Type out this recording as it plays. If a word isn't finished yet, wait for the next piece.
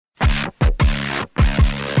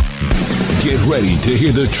Get ready to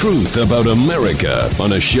hear the truth about America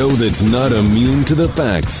on a show that's not immune to the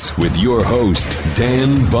facts with your host,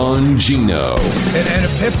 Dan Bongino.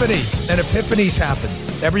 An epiphany's happened.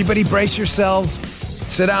 Everybody brace yourselves.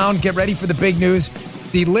 Sit down. Get ready for the big news.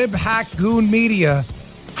 The lib hack goon media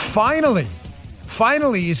finally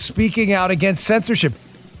is speaking out against censorship.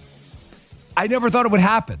 I never thought it would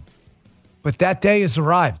happen, but that day has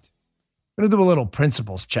arrived. I'm going to do a little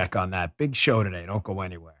principles check on that. Big show today. Don't go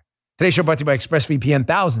anywhere. Today's show brought to you by ExpressVPN.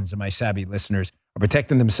 Thousands of my savvy listeners are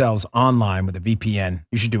protecting themselves online with a VPN.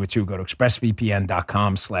 You should do it too. Go to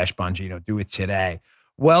expressvpn.com/Bongino. Do it today.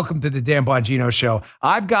 Welcome to the Dan Bongino Show.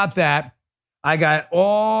 I've got that. I got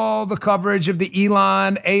all the coverage of the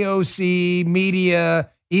Elon, AOC, media,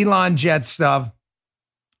 Elon Jet stuff.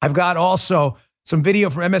 I've got also some video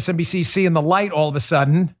from MSNBC seeing the light all of a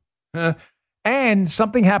sudden. And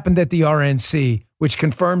something happened at the RNC, which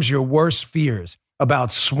confirms your worst fears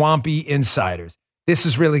about swampy insiders. This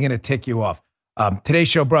is really going to tick you off. Today's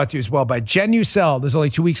show brought to you as well by Genucel. There's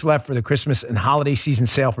only 2 weeks left for the Christmas and holiday season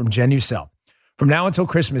sale from Genucel. From now until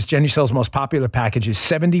Christmas, Genucel's most popular package is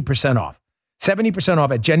 70% off. 70%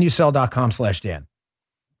 off at Genucel.com/Dan.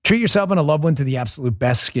 Treat yourself and a loved one to the absolute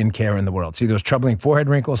best skincare in the world. See those troubling forehead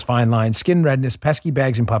wrinkles, fine lines, skin redness, pesky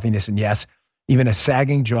bags and puffiness, and yes, even a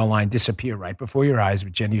sagging jawline disappear right before your eyes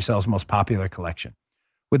with Genucel's most popular collection.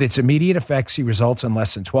 With its immediate effects, see results in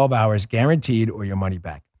less than 12 hours, guaranteed, or your money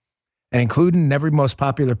back. And included in every most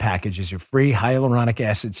popular package is your free hyaluronic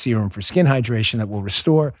acid serum for skin hydration that will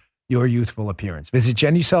restore your youthful appearance. Visit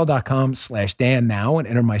Genucel.com/Dan now and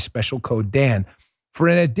enter my special code Dan for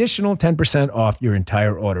an additional 10% off your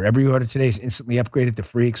entire order. Every order today is instantly upgraded to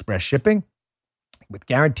free express shipping with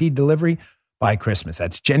guaranteed delivery by Christmas.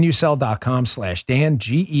 That's Genucel.com/Dan,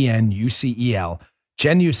 Genucel,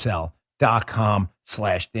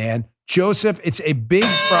 Genucel.com/Dan. Joseph, it's a big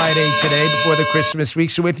Friday today before the Christmas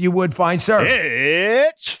week. So if you would, fine, sir.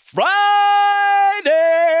 It's Friday.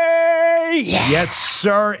 Yeah. Yes,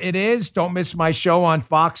 sir, it is. Don't miss my show on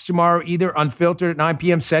Fox tomorrow either. Unfiltered at 9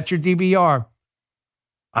 p.m. Set your DVR.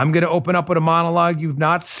 I'm going to open up with a monologue you've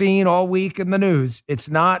not seen all week in the news. It's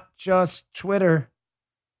not just Twitter.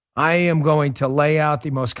 I am going to lay out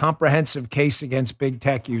the most comprehensive case against big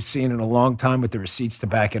tech you've seen in a long time with the receipts to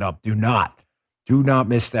back it up. Do not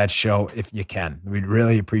miss that show if you can. We'd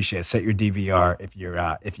really appreciate it. Set your DVR if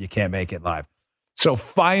you can't make it live. So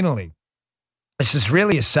finally, this is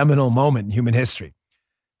really a seminal moment in human history.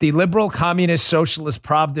 The liberal, communist, socialist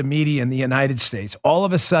Pravda media in the United States all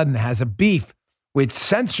of a sudden has a beef with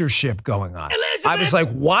censorship going on. Elizabeth! I was like,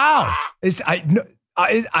 wow.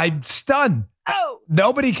 I'm stunned. Oh.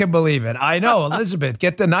 Nobody can believe it. I know, Elizabeth,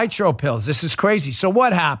 get the nitro pills. This is crazy. So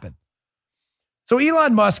what happened? So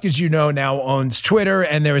Elon Musk, as you know, now owns Twitter,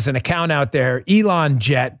 and there is an account out there, Elon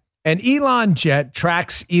Jet, and Elon Jet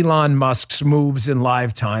tracks Elon Musk's moves in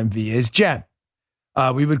live time via his jet.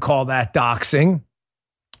 We would call that doxing.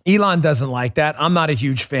 Elon doesn't like that. I'm not a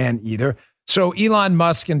huge fan either. So Elon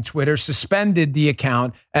Musk and Twitter suspended the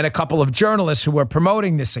account and a couple of journalists who were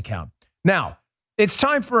promoting this account. Now, it's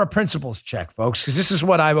time for a principles check, folks, because this is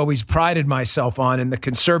what I've always prided myself on in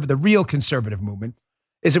the real conservative movement,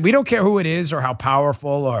 is that we don't care who it is or how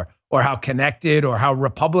powerful or how connected or how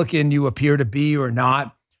Republican you appear to be or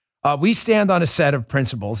not. We stand on a set of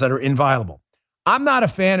principles that are inviolable. I'm not a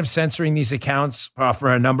fan of censoring these accounts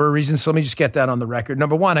for a number of reasons. So let me just get that on the record.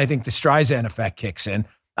 Number one, I think the Streisand effect kicks in.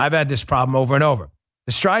 I've had this problem over and over.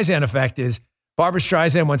 The Streisand effect is Barbra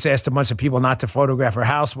Streisand once asked a bunch of people not to photograph her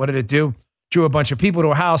house. What did it do? Drew a bunch of people to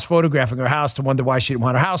her house, photographing her house, to wonder why she didn't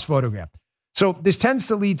want her house photographed. So this tends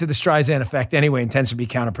to lead to the Streisand effect anyway and tends to be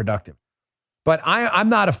counterproductive. But I'm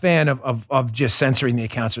not a fan of just censoring the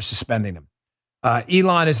accounts or suspending them.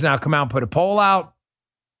 Elon has now come out and put a poll out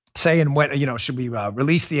saying, should we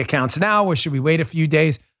release the accounts now or should we wait a few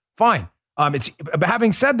days? Fine.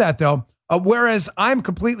 Having said that, though, whereas I'm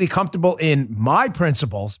completely comfortable in my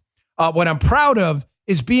principles, what I'm proud of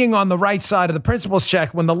is being on the right side of the principles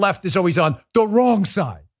check when the left is always on the wrong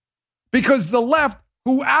side. Because the left,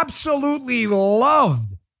 who absolutely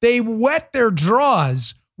loved, they wet their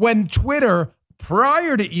draws when Twitter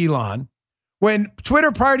prior to Elon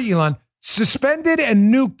suspended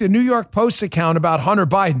and nuked the New York Post account about Hunter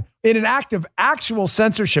Biden in an act of actual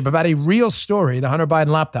censorship about a real story, the Hunter Biden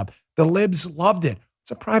laptop. The libs loved it.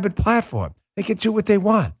 It's a private platform. They can do what they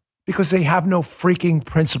want because they have no freaking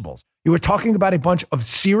principles. You were talking about a bunch of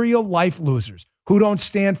serial life losers who don't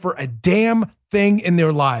stand for a damn thing in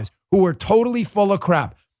their lives, who are totally full of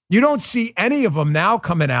crap. You don't see any of them now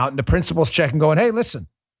coming out in the principles check and going, hey, listen,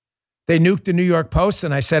 they nuked the New York Post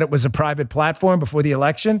and I said it was a private platform before the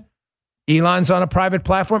election. Elon's on a private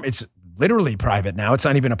platform. It's literally private now. It's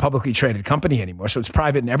not even a publicly traded company anymore, so it's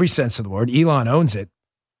private in every sense of the word. Elon owns it.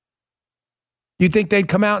 You'd think they'd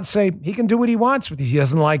come out and say, he can do what he wants with these. He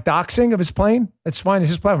doesn't like doxing of his plane. That's fine. It's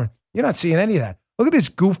his platform. You're not seeing any of that. Look at this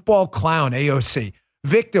goofball clown, AOC.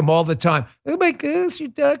 Victim all the time. Oh my gosh, you're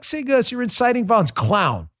doxing us. You're inciting violence.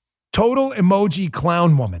 Clown. Total emoji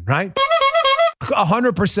clown woman, right?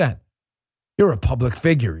 100%. You're a public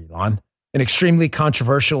figure, Elon. An extremely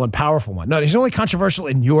controversial and powerful one. No, he's only controversial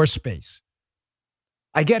in your space.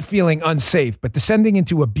 I get feeling unsafe, but descending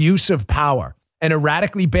into abuse of power and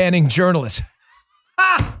erratically banning journalists.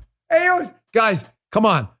 Guys, come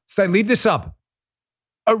on. Leave this up.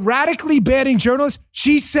 Erratically banning journalists?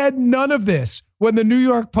 She said none of this when the New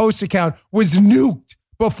York Post account was nuked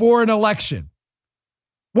before an election.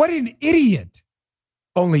 What an idiot.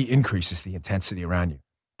 Only increases the intensity around you.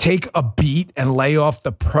 Take a beat and lay off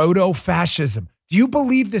the proto-fascism. Do you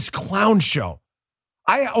believe this clown show?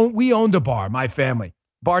 We owned a bar, my family.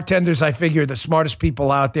 Bartenders, I figure, are the smartest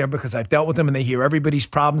people out there because I've dealt with them and they hear everybody's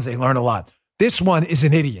problems. They learn a lot. This one is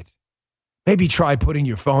an idiot. Maybe try putting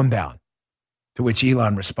your phone down. To which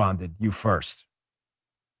Elon responded, you first.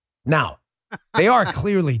 Now, they are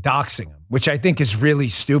clearly doxing him, which I think is really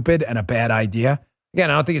stupid and a bad idea. Again,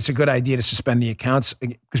 I don't think it's a good idea to suspend the accounts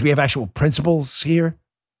because we have actual principles here.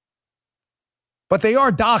 But they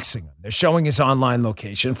are doxing him. They're showing his online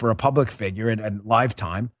location for a public figure at live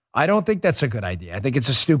time. I don't think that's a good idea. I think it's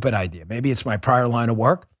a stupid idea. Maybe it's my prior line of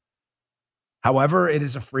work. However, it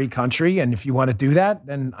is a free country, and if you want to do that,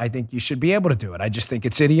 then I think you should be able to do it. I just think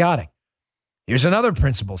it's idiotic. Here's another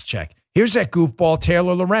principles check. Here's that goofball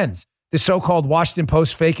Taylor Lorenz, the so-called Washington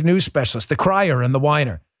Post fake news specialist, the crier and the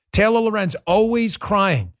whiner. Taylor Lorenz always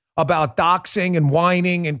crying about doxing and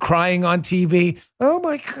whining and crying on TV. Oh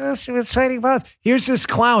my gosh, you're inciting violence. Here's this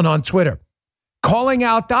clown on Twitter calling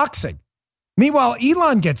out doxing. Meanwhile,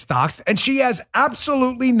 Elon gets doxed, and she has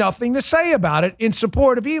absolutely nothing to say about it in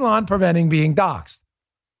support of Elon preventing being doxed.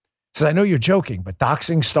 Says, I know you're joking, but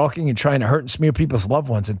doxing, stalking, and trying to hurt and smear people's loved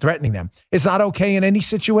ones and threatening them is not okay in any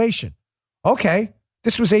situation. Okay,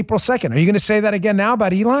 this was April 2nd. Are you going to say that again now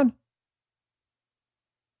about Elon?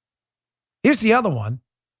 Here's the other one.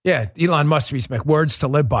 Yeah, Elon Musk respect words to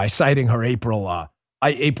live by, citing her April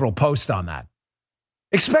post on that.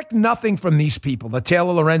 Expect nothing from these people, the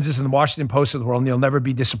Taylor Lorenzes and the Washington Post of the world, and you'll never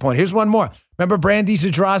be disappointed. Here's one more. Remember Brandy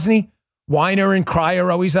Zadrozny? Whiner and crier,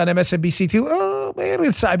 always on MSNBC too. Oh, man,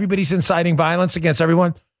 everybody's inciting violence against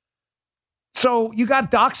everyone. So you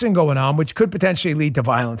got doxing going on, which could potentially lead to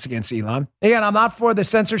violence against Elon. Again, I'm not for the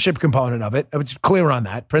censorship component of it. It's clear on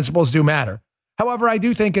that. Principles do matter. However, I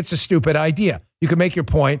do think it's a stupid idea. You can make your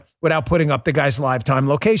point without putting up the guy's lifetime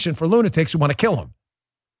location for lunatics who want to kill him.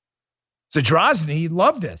 Zadrozny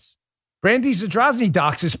loved this. Brandy Zadrozny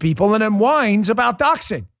doxes people and then whines about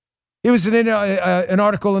doxing. It was in an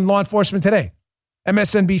article in Law Enforcement Today.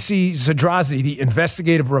 MSNBC Zadrozny, the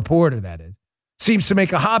investigative reporter, that is, seems to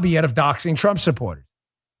make a hobby out of doxing Trump supporters.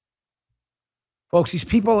 Folks, these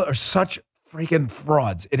people are such freaking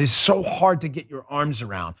frauds. It is so hard to get your arms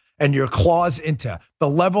around and your claws into the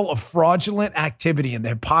level of fraudulent activity and the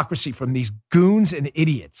hypocrisy from these goons and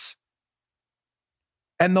idiots.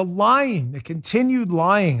 And the lying, the continued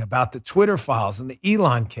lying about the Twitter files and the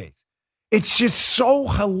Elon case. It's just so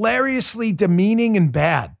hilariously demeaning and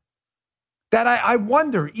bad that I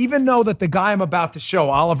wonder, even though that the guy I'm about to show,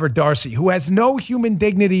 Oliver Darcy, who has no human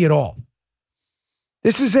dignity at all,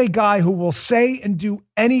 this is a guy who will say and do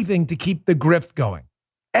anything to keep the grift going.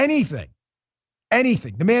 Anything.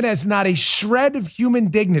 Anything. The man has not a shred of human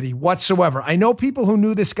dignity whatsoever. I know people who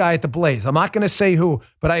knew this guy at the Blaze. I'm not going to say who,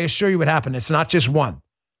 but I assure you what happened. It's not just one.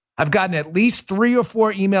 I've gotten at least 3 or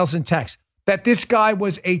 4 emails and texts that this guy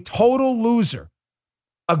was a total loser,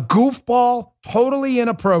 a goofball, totally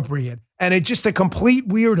inappropriate, and just a complete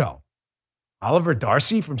weirdo. Oliver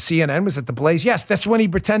Darcy from CNN was at the Blaze. Yes, that's when he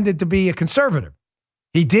pretended to be a conservative.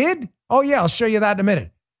 He did? Oh, yeah, I'll show you that in a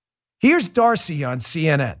minute. Here's Darcy on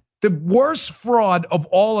CNN, the worst fraud of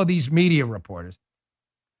all of these media reporters,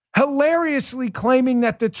 hilariously claiming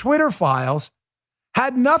that the Twitter files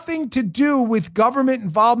had nothing to do with government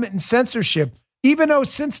involvement and censorship, even though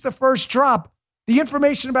since the first drop, the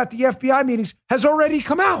information about the FBI meetings has already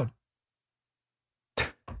come out.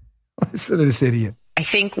 Listen to this idiot. I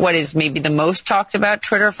think what is maybe the most talked about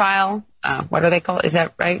Twitter file, what are they called? Is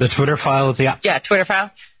that right? The Twitter file, yeah. Yeah, Twitter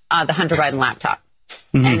file, the Hunter Biden laptop.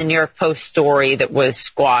 Mm-hmm. And the New York Post story that was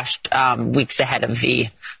squashed weeks ahead of the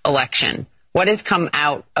election. What has come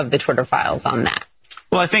out of the Twitter files on that?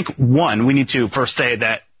 Well, I think, one, we need to first say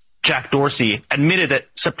that Jack Dorsey admitted that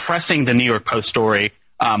suppressing the New York Post story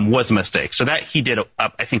was a mistake. So that he did,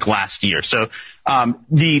 I think, last year. So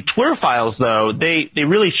the Twitter files, though, they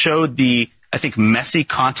really showed the, I think, messy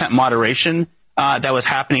content moderation that was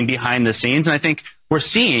happening behind the scenes. And I think we're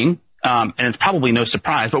seeing, and it's probably no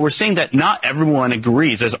surprise, but we're seeing that not everyone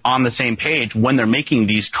agrees is on the same page when they're making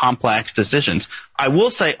these complex decisions. I will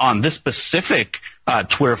say on this specific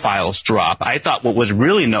Twitter files drop, I thought what was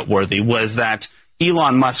really noteworthy was that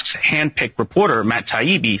Elon Musk's handpicked reporter, Matt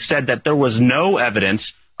Taibbi, said that there was no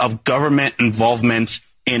evidence of government involvement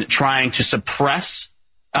in trying to suppress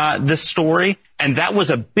this story. And that was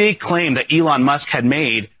a big claim that Elon Musk had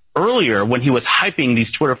made earlier when he was hyping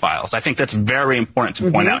these Twitter files. I think that's very important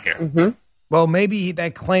to point out here. Well, maybe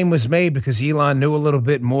that claim was made because Elon knew a little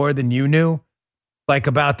bit more than you knew, like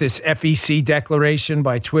about this FEC declaration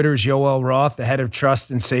by Twitter's Yoel Roth, the head of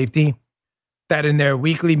trust and safety, that in their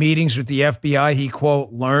weekly meetings with the FBI, he,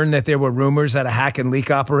 quote, learned that there were rumors that a hack and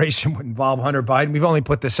leak operation would involve Hunter Biden. We've only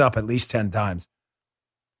put this up at least 10 times.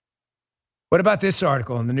 What about this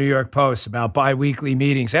article in the New York Post about bi-weekly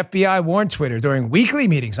meetings? FBI warned Twitter during weekly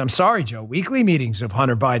meetings. I'm sorry, Joe. Weekly meetings of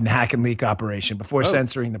Hunter Biden hack and leak operation before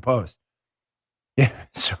censoring the post. Yeah,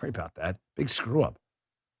 sorry about that. Big screw up.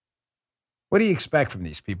 What do you expect from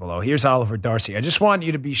these people, though? Here's Oliver Darcy. I just want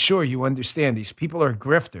you to be sure you understand these people are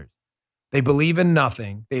grifters. They believe in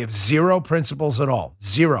nothing. They have zero principles at all.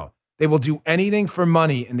 Zero. They will do anything for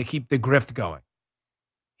money and to keep the grift going.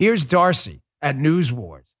 Here's Darcy at News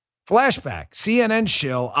Wars. Flashback, CNN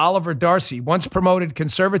shill Oliver Darcy once promoted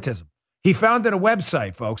conservatism. He founded a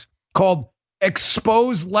website, folks, called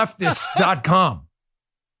exposeleftists.com.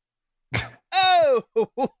 Oh,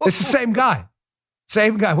 It's the same guy.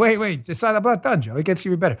 Same guy. Wait. I'm not done, Joe. It gets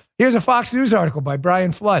even better. Here's a Fox News article by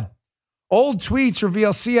Brian Flood. Old tweets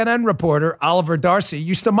reveal CNN reporter Oliver Darcy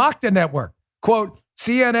used to mock the network. Quote,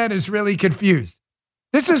 CNN is really confused.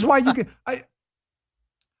 This is why you can...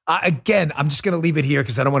 Again, I'm just going to leave it here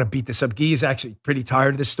because I don't want to beat this up. Guy is actually pretty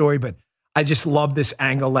tired of this story, but I just love this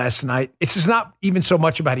angle last night. It's just not even so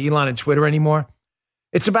much about Elon and Twitter anymore.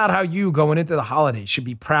 It's about how you, going into the holidays, should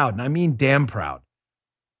be proud, and I mean damn proud,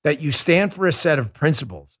 that you stand for a set of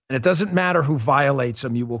principles. And it doesn't matter who violates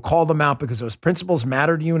them. You will call them out because those principles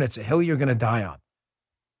matter to you, and it's a hill you're going to die on.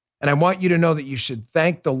 And I want you to know that you should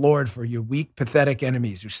thank the Lord for your weak, pathetic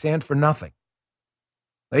enemies who stand for nothing.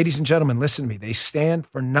 Ladies and gentlemen, listen to me. They stand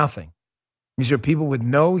for nothing. These are people with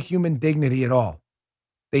no human dignity at all.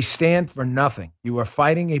 They stand for nothing. You are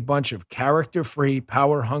fighting a bunch of character-free,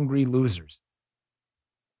 power-hungry losers.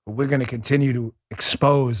 But we're going to continue to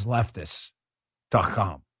expose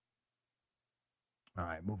leftists.com. All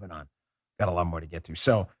right, moving on. Got a lot more to get to.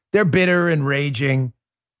 So they're bitter and raging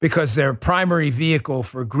because their primary vehicle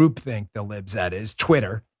for groupthink, the libs, that is,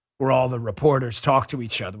 Twitter, where all the reporters talk to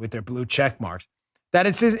each other with their blue check marks, that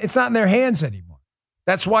it's not in their hands anymore.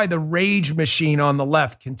 That's why the rage machine on the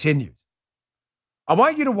left continues. I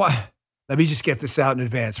want you to watch. Let me just get this out in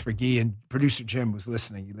advance for Guy and producer Jim who's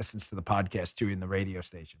listening. He listens to the podcast too in the radio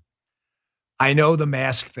station. I know the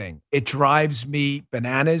mask thing. It drives me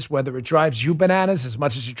bananas, whether it drives you bananas as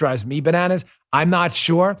much as it drives me bananas. I'm not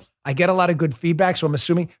sure. I get a lot of good feedback, so I'm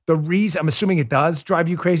assuming it does drive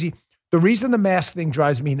you crazy. The reason the mask thing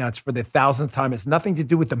drives me nuts for the 1,000th time has nothing to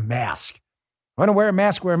do with the mask. I want to wear a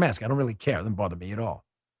mask, wear a mask. I don't really care. It doesn't bother me at all.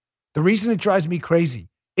 The reason it drives me crazy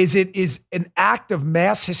is it is an act of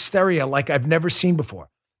mass hysteria like I've never seen before.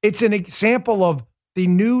 It's an example of the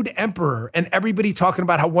nude emperor and everybody talking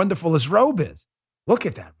about how wonderful his robe is. Look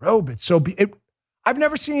at that robe. It's so I've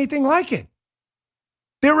never seen anything like it.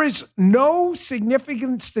 There is no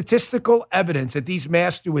significant statistical evidence that these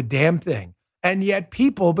masks do a damn thing. And yet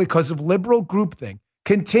people, because of liberal groupthink,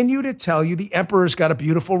 continue to tell you the emperor's got a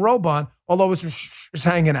beautiful robe on, although it's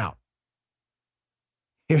hanging out.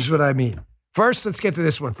 Here's what I mean. First, let's get to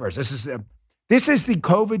this one first. This is the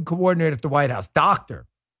COVID coordinator at the White House, doctor.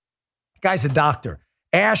 The guy's a doctor,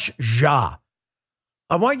 Ash Jha.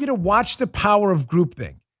 I want you to watch the power of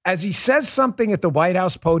groupthink as he says something at the White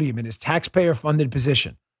House podium in his taxpayer-funded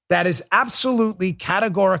position that is absolutely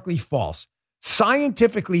categorically false,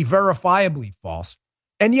 scientifically verifiably false,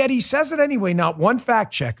 and yet he says it anyway. Not one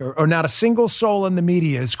fact checker or not a single soul in the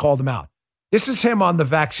media has called him out. This is him on the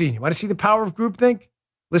vaccine. You want to see the power of groupthink?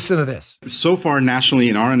 Listen to this. So far, nationally,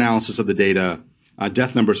 in our analysis of the data,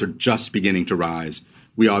 death numbers are just beginning to rise.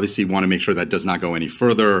 We obviously want to make sure that does not go any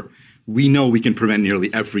further. We know we can prevent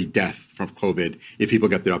nearly every death from COVID if people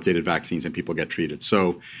get their updated vaccines and people get treated.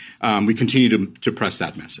 So we continue to press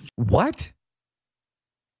that message. What?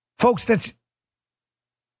 Folks, that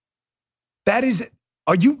is,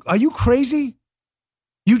 are you crazy?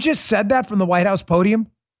 You just said that from the White House podium?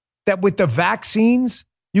 That with the vaccines,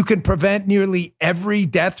 you can prevent nearly every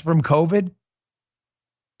death from COVID?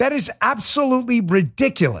 That is absolutely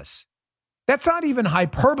ridiculous. That's not even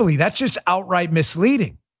hyperbole. That's just outright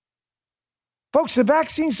misleading. Folks, the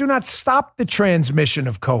vaccines do not stop the transmission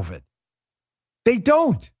of COVID. They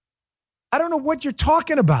don't. I don't know what you're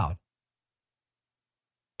talking about.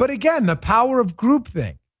 But again, the power of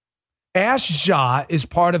groupthink. Ash Jha is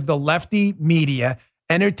part of the lefty media,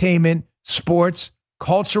 entertainment, sports,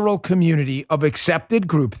 cultural community of accepted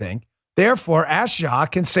groupthink. Therefore, Ash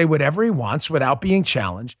Jha can say whatever he wants without being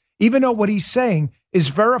challenged, even though what he's saying is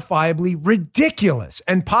verifiably ridiculous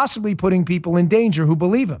and possibly putting people in danger who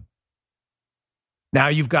believe him. Now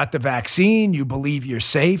you've got the vaccine. You believe you're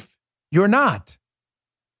safe. You're not.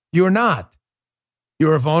 You're not.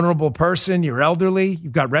 You're a vulnerable person. You're elderly.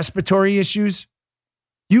 You've got respiratory issues.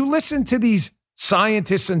 You listen to these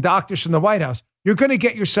scientists and doctors from the White House, you're going to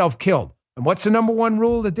get yourself killed. And what's the number one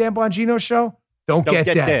rule of the Dan Bongino show? Don't get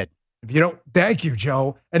dead. If you don't, thank you,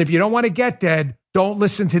 Joe. And if you don't want to get dead, don't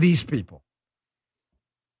listen to these people.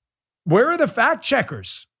 Where are the fact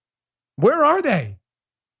checkers? Where are they?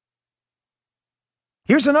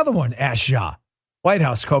 Here's another one, Ash Jha, White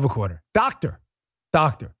House COVID coordinator.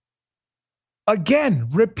 Doctor. Again,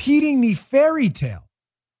 repeating the fairy tale.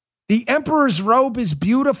 The emperor's robe is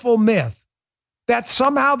beautiful myth that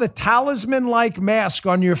somehow the talisman-like mask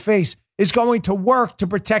on your face is going to work to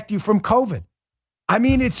protect you from COVID. I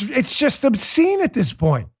mean, it's just obscene at this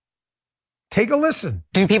point. Take a listen.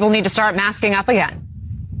 Do people need to start masking up again?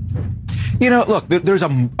 You know, look, there's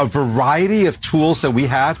a variety of tools that we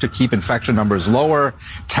have to keep infection numbers lower,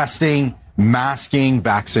 testing, masking,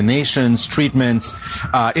 vaccinations, treatments,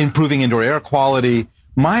 improving indoor air quality.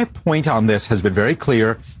 My point on this has been very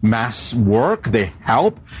clear. Masks work. They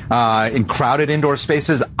help. In crowded indoor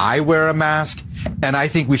spaces, I wear a mask. And I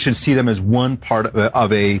think we should see them as one part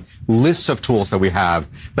of a list of tools that we have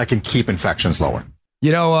that can keep infections lower.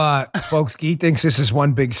 You know, folks, Guy thinks this is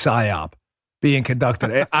one big psyop being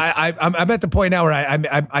conducted. I'm at the point now where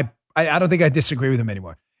I don't think I disagree with him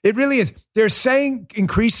anymore. It really is. They're saying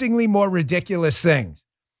increasingly more ridiculous things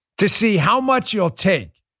to see how much you'll take.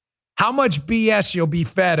 How much BS you'll be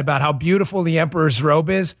fed about how beautiful the emperor's robe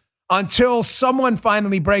is until someone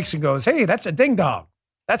finally breaks and goes, hey, that's a ding dong.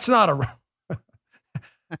 That's not a robe.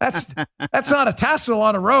 that's not a tassel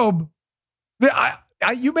on a robe.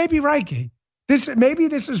 You may be right, Guy. Maybe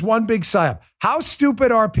this is one big psyop. How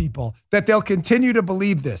stupid are people that they'll continue to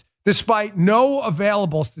believe this despite no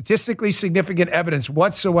available statistically significant evidence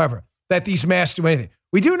whatsoever that these masks do anything?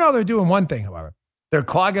 We do know they're doing one thing, however. They're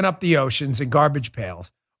clogging up the oceans and garbage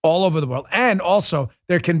pails all over the world. And also,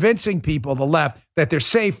 they're convincing people, the left, that they're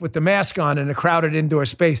safe with the mask on in a crowded indoor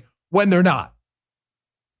space when they're not.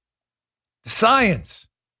 The science.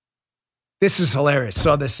 This is hilarious.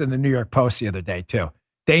 Saw this in the New York Post the other day, too.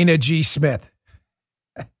 Dana G. Smith.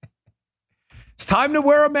 It's time to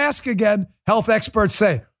wear a mask again, health experts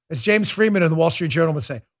say. As James Freeman in the Wall Street Journal would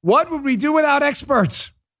say, what would we do without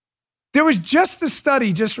experts? There was just a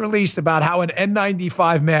study just released about how an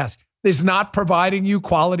N95 mask is not providing you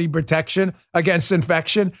quality protection against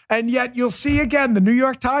infection. And yet you'll see again the New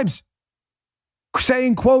York Times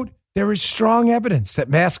saying, quote, there is strong evidence that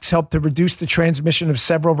masks help to reduce the transmission of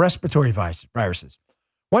several respiratory viruses.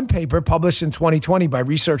 One paper published in 2020 by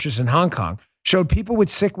researchers in Hong Kong showed people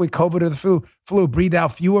sick with COVID or the flu breathed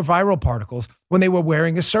out fewer viral particles when they were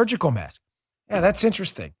wearing a surgical mask. Yeah, that's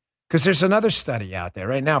interesting because there's another study out there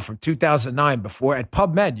right now from 2009 before at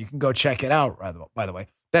PubMed. You can go check it out, by the way,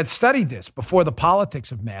 that studied this before the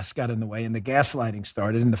politics of masks got in the way and the gaslighting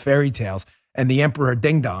started and the fairy tales and the emperor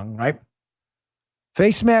ding dong, right?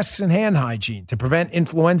 Face masks and hand hygiene to prevent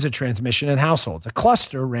influenza transmission in households, a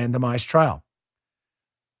cluster randomized trial.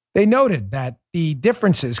 They noted that the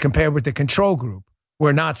differences compared with the control group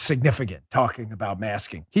were not significant, talking about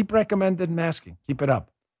masking. Keep recommended masking. Keep it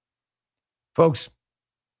up. Folks,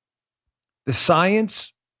 the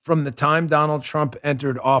science from the time Donald Trump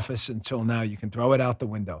entered office until now, you can throw it out the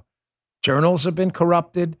window. Journals have been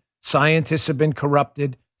corrupted. Scientists have been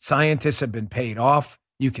corrupted. Scientists have been paid off.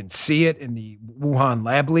 You can see it in the Wuhan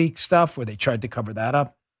lab leak stuff where they tried to cover that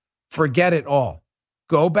up. Forget it all.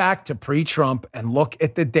 Go back to pre-Trump and look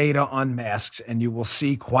at the data on masks, and you will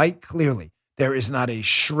see quite clearly there is not a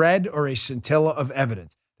shred or a scintilla of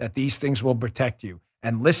evidence that these things will protect you.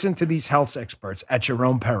 And listen to these health experts at your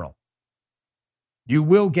own peril. You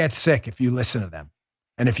will get sick if you listen to them.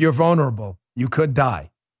 And if you're vulnerable, you could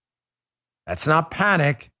die. That's not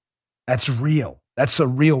panic. That's real. That's the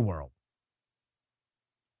real world.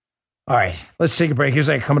 All right, let's take a break. Here's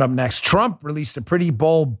coming up next. Trump released a pretty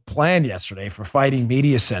bold plan yesterday for fighting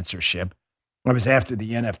media censorship. It was after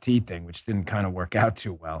the NFT thing, which didn't kind of work out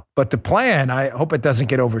too well. But the plan, I hope it doesn't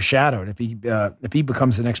get overshadowed if he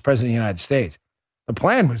becomes the next president of the United States. The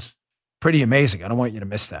plan was pretty amazing. I don't want you to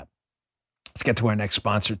miss that. Let's get to our next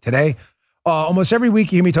sponsor today. Almost every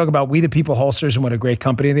week you hear me talk about We the People Holsters and what a great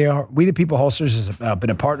company they are. We the People Holsters has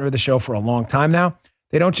been a partner of the show for a long time now.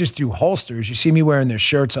 They don't just do holsters. You see me wearing their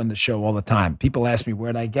shirts on the show all the time. People ask me,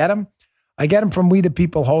 where'd I get them? I get them from We the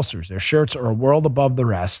People Holsters. Their shirts are a world above the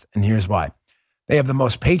rest, and here's why. They have the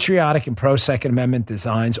most patriotic and pro-Second Amendment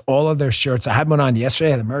designs. All of their shirts, I had one on yesterday,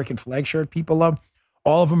 I had an American flag shirt people love.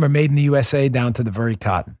 All of them are made in the USA down to the very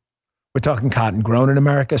cotton. We're talking cotton grown in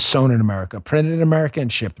America, sewn in America, printed in America,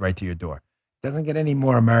 and shipped right to your door. It doesn't get any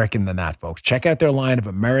more American than that, folks. Check out their line of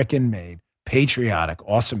American-made, patriotic,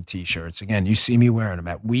 awesome T-shirts. Again, you see me wearing them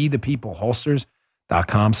at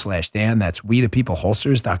WeThePeopleHolsters.com/Dan. That's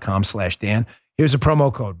WeThePeopleHolsters.com/Dan. Here's a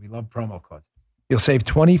promo code. We love promo codes. You'll save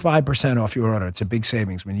 25% off your order. It's a big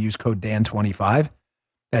savings when you use code Dan25.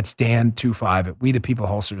 That's Dan25 at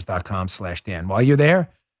WeThePeopleHolsters.com/Dan. While you're there,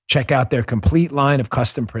 check out their complete line of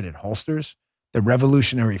custom printed holsters, the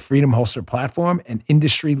revolutionary Freedom Holster platform, and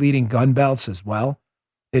industry-leading gun belts as well.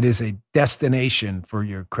 It is a destination for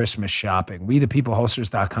your Christmas shopping.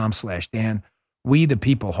 WeThePeopleHolsters.com/Dan.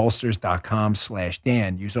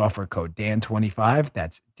 WeThePeopleHolsters.com/Dan. Use offer code Dan25.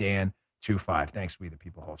 That's Dan25. Thanks, We the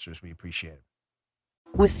People Holsters. We appreciate it.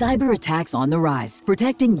 With cyber attacks on the rise,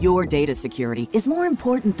 protecting your data security is more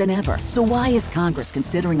important than ever. So why is Congress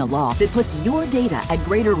considering a law that puts your data at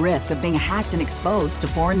greater risk of being hacked and exposed to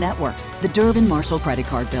foreign networks? The Durbin-Marshall credit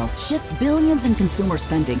card bill shifts billions in consumer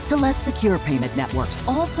spending to less secure payment networks,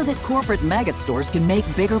 all so that corporate mega stores can make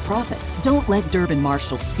bigger profits. Don't let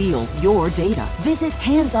Durbin-Marshall steal your data. Visit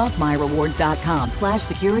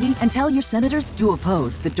handsoffmyrewards.com/security and tell your senators to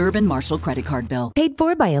oppose the Durbin-Marshall credit card bill. Paid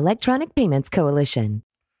for by Electronic Payments Coalition.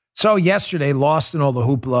 So yesterday, lost in all the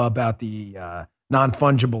hoopla about the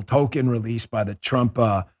non-fungible token released by the Trump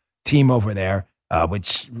team over there,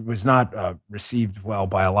 which was not received well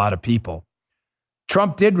by a lot of people.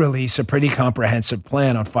 Trump did release a pretty comprehensive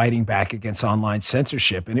plan on fighting back against online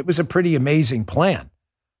censorship, and it was a pretty amazing plan.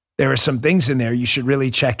 There are some things in there you should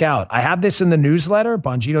really check out. I have this in the newsletter,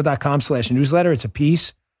 bongino.com/newsletter. It's a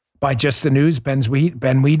piece by Just the News, Ben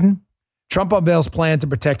Whedon. Trump unveils plan to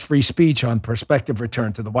protect free speech on prospective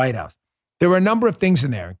return to the White House. There were a number of things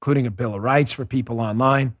in there, including a Bill of Rights for people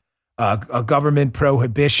online, a government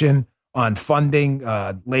prohibition on funding,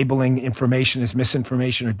 labeling information as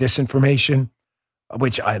misinformation or disinformation,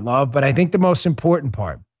 which I love. But I think the most important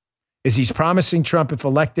part is he's promising Trump, if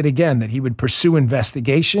elected again, that he would pursue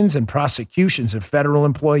investigations and prosecutions of federal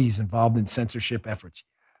employees involved in censorship efforts.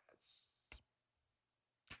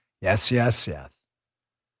 Yes, yes, yes.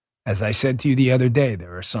 As I said to you the other day,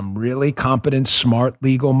 there are some really competent, smart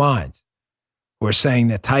legal minds who are saying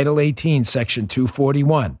that Title 18, Section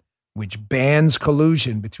 241, which bans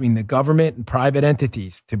collusion between the government and private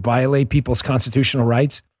entities to violate people's constitutional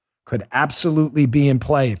rights, could absolutely be in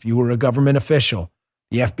play if you were a government official,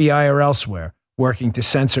 the FBI or elsewhere, working to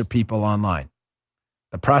censor people online.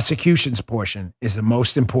 The prosecutions portion is the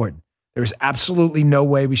most important. There is absolutely no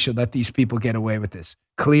way we should let these people get away with this.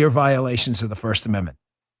 Clear violations of the First Amendment.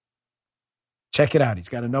 Check it out. He's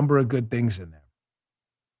got a number of good things in there.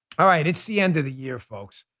 All right, it's the end of the year,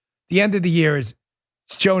 folks. The end of the year is,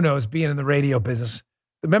 Joe knows, being in the radio business.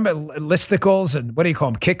 Remember listicles and what do you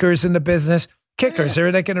call them? Kickers in the business? Kickers,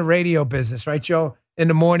 they're like in a radio business, right, Joe? In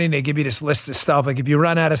the morning, they give you this list of stuff. Like if you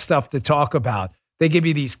run out of stuff to talk about, they give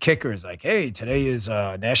you these kickers like, hey, today is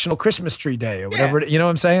National Christmas Tree Day or whatever. You know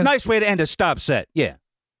what I'm saying? Nice way to end a stop set. Yeah.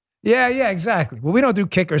 Yeah, exactly. Well, we don't do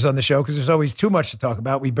kickers on the show because there's always too much to talk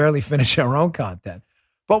about. We barely finish our own content.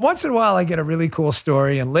 But once in a while, I get a really cool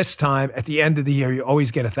story, and list time at the end of the year, you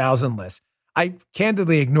always get 1,000 lists. I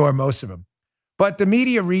candidly ignore most of them. But the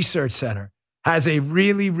Media Research Center has a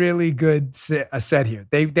really, really good set here.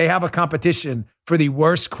 They have a competition for the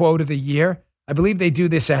worst quote of the year. I believe they do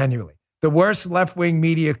this annually. The worst left-wing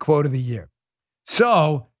media quote of the year.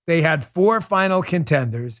 So they had 4 final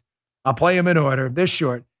contenders. I'll play them in order. They're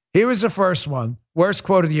short. Here was the first one. Worst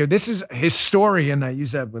quote of the year. This is historian. I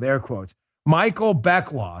use that with air quotes. Michael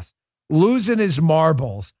Beckloss losing his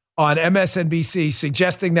marbles on MSNBC,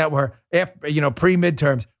 suggesting that we're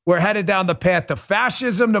pre-midterms. We're headed down the path to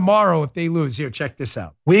fascism tomorrow if they lose. Here, check this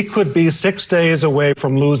out. We could be 6 days away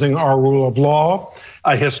from losing our rule of law.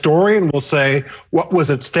 A historian will say what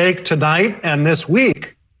was at stake tonight and this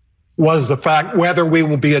week was the fact whether we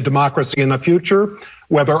will be a democracy in the future,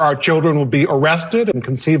 whether our children will be arrested and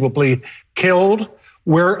conceivably killed.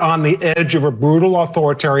 We're on the edge of a brutal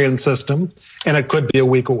authoritarian system, and it could be a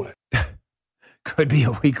week away. could be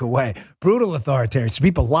a week away. Brutal authoritarians,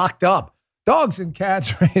 people locked up, dogs and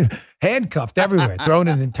cats handcuffed everywhere, thrown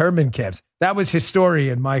in internment camps. That was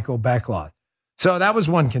historian Michael Becklot. So that was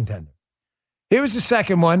one contender. Here's the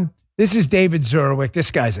second one. This is David Zurwick. This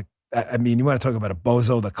guy's you want to talk about a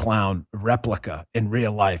Bozo the Clown replica in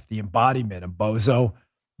real life, the embodiment of Bozo.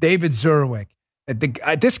 David Zurwick.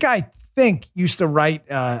 This guy, I think, used to write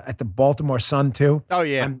at the Baltimore Sun, too. Oh,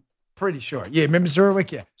 yeah. I'm pretty sure. Yeah, remember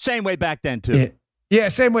Zurwick? Yeah. Same way back then, too. Yeah,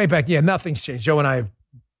 same way back. Yeah, nothing's changed. Joe and I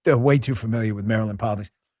are way too familiar with Maryland politics.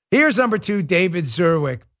 Here's number 2, David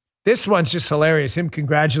Zurwick. This one's just hilarious. Him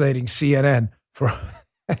congratulating CNN for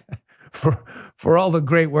for all the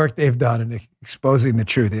great work they've done in exposing the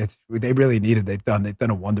truth. They really needed. They've done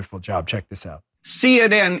a wonderful job. Check this out.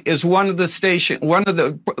 CNN is one of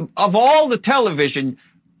all the television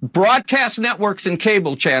broadcast networks and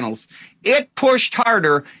cable channels. It pushed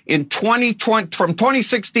harder in 2020, from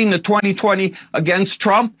 2016 to 2020 against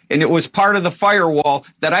Trump, and it was part of the firewall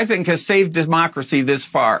that I think has saved democracy this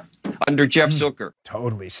far under Jeff Zucker.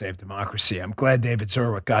 Totally saved democracy. I'm glad David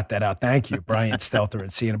Zurwick got that out. Thank you, Brian Stelter and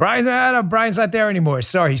CNN. Brian's not there anymore.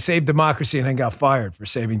 Sorry, he saved democracy and then got fired for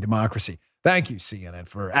saving democracy. Thank you, CNN,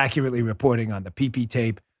 for accurately reporting on the PP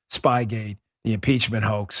tape, Spygate, the impeachment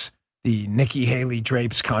hoax, the Nikki Haley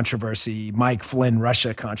Drapes controversy, Mike Flynn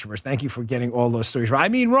Russia controversy. Thank you for getting all those stories right. I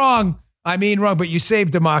mean wrong, but you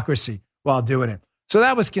saved democracy while doing it. So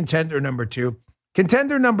that was contender number 2.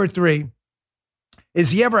 Contender number 3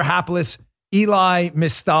 is the ever hapless Eli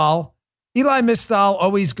Mistal. Eli Mistal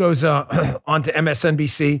always goes onto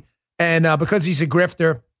MSNBC, and because he's a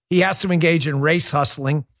grifter, he has to engage in race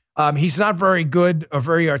hustling. He's not very good or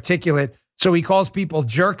very articulate, so he calls people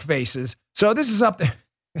jerk faces. So this is up there.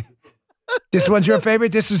 This one's your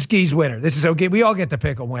favorite? This is Guy's winner. This is okay. We all get to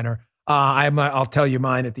pick a winner. I'll tell you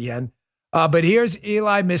mine at the end. But here's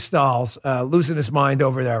Eli Mistal's losing his mind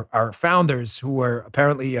over our founders who were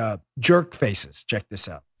apparently jerk faces. Check this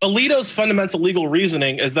out. Alito's fundamental legal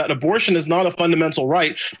reasoning is that abortion is not a fundamental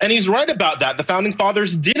right. And he's right about that. The founding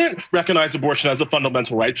fathers didn't recognize abortion as a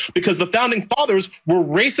fundamental right because the founding fathers were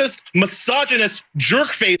racist, misogynist jerk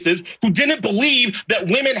faces who didn't believe that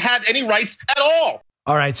women had any rights at all.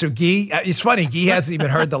 All right. So Guy, it's funny. Guy hasn't even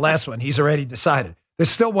heard the last one. He's already decided. There's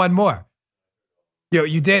still one more.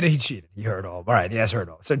 You did. He cheated. He heard all. All right. He has heard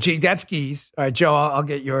all. So that's Guy's. All right, Joe, I'll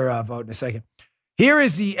get your vote in a second. Here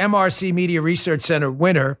is the MRC Media Research Center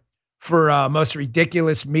winner for most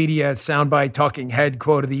ridiculous media soundbite talking head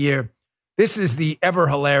quote of the year. This is the ever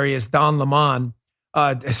hilarious Don Lemon,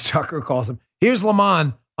 as Tucker calls him. Here's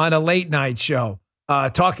Lemon on a late night show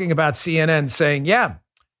talking about CNN, saying, "Yeah,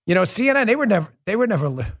 CNN they were never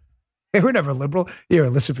liberal." Here,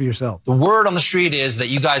 listen for yourself. The word on the street is that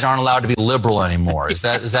you guys aren't allowed to be liberal anymore. Is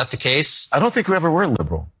that the case? I don't think we ever were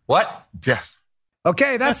liberal. What? Yes.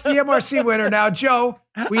 Okay, that's the MRC winner. Now, Joe,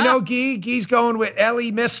 we know Guy. Guy's going with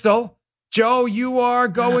Ellie Mistel. Joe, you are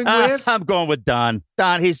going with? I'm going with Don.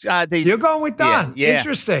 Don, you're going with Don. Yeah.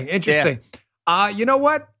 Interesting. Yeah. You know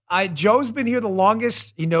what? Joe's been here the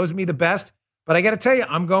longest. He knows me the best. But I got to tell you,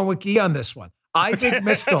 I'm going with Guy on this one. I think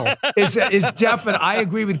Mistel is definite. I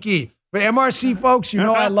agree with Guy. But MRC folks,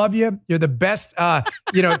 I love you. You're the best,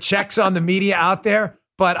 checks on the media out there.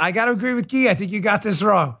 But I got to agree with Guy. I think you got this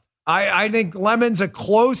wrong. I think Lemon's a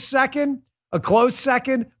close second,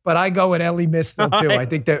 but I go with Ellie Mistel too. Right. I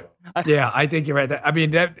think you're right.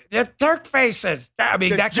 They're Turk faces.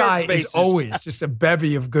 That guy is always just a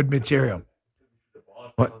bevy of good material.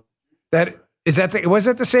 What? Was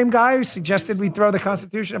that the same guy who suggested we throw the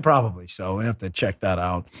Constitution? Probably. So we have to check that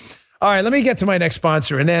out. All right, let me get to my next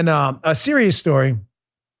sponsor. And then a serious story,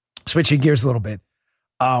 switching gears a little bit.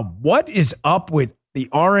 What is up with the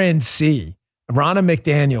RNC? Ronna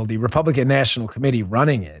McDaniel, the Republican National Committee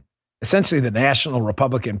running it, essentially the National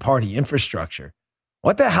Republican Party infrastructure.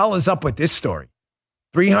 What the hell is up with this story?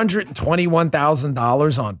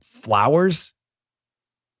 $321,000 on flowers?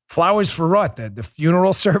 Flowers for what? The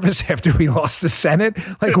funeral service after we lost the Senate?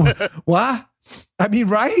 Like, what?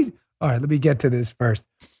 Right? All right, let me get to this first.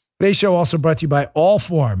 Today's show also brought to you by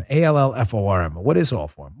Allform, ALLFORM. What is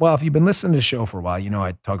Allform? Well, if you've been listening to the show for a while,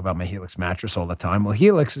 I talk about my Helix mattress all the time. Well,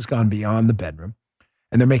 Helix has gone beyond the bedroom,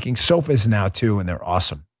 and they're making sofas now, too, and they're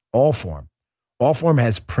awesome. Allform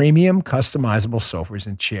has premium customizable sofas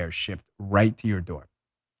and chairs shipped right to your door.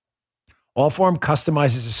 Allform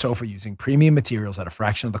customizes a sofa using premium materials at a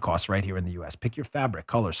fraction of the cost right here in the U.S. Pick your fabric,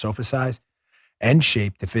 color, sofa size, and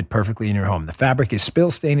shape to fit perfectly in your home. The fabric is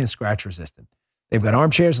spill, stain, and scratch resistant. They've got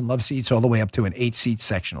armchairs and love seats all the way up to an 8-seat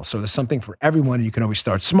sectional. So there's something for everyone. You can always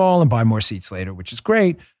start small and buy more seats later, which is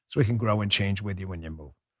great, so we can grow and change with you when you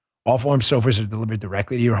move. All Form sofas are delivered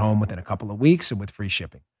directly to your home within a couple of weeks and with free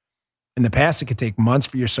shipping. In the past, it could take months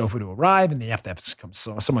for your sofa to arrive, and you have to have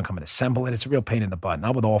someone come and assemble it. It's a real pain in the butt.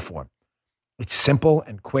 Not with All Form. It's simple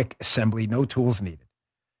and quick assembly, no tools needed.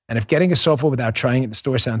 And if getting a sofa without trying it in the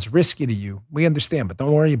store sounds risky to you, we understand, but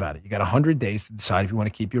don't worry about it. You got 100 days to decide if you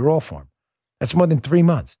want to keep your All Form. That's more than 3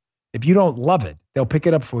 months. If you don't love it, they'll pick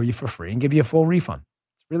it up for you for free and give you a full refund.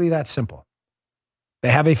 It's really that simple.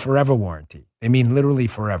 They have a forever warranty. They mean literally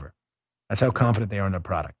forever. That's how confident they are in their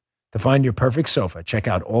product. To find your perfect sofa, check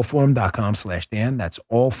out allform.com/Dan. That's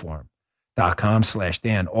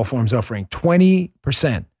allform.com/Dan. Allform's offering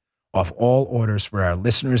 20% off all orders for our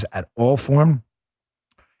listeners at Allform,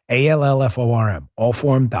 ALLFORM,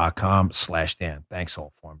 allform.com/Dan. Thanks,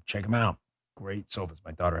 Allform. Check them out. Great sofas.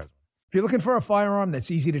 My daughter has one. If you're looking for a firearm that's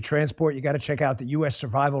easy to transport, you got to check out the U.S.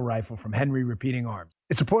 Survival Rifle from Henry Repeating Arms.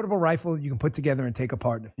 It's a portable rifle you can put together and take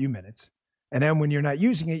apart in a few minutes. And then when you're not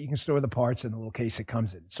using it, you can store the parts in the little case it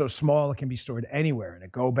comes in. It's so small, it can be stored anywhere, in a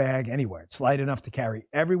go bag, anywhere. It's light enough to carry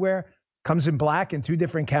everywhere. Comes in black and 2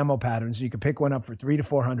 different camo patterns. You can pick one up for $300 to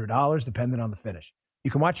 $400, depending on the finish.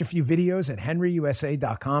 You can watch a few videos at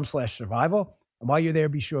henryusa.com/survival. And while you're there,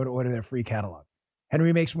 be sure to order their free catalog.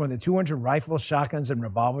 Henry makes more than 200 rifles, shotguns, and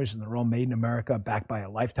revolvers, and they're all made in America, backed by a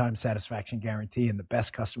lifetime satisfaction guarantee and the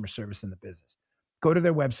best customer service in the business. Go to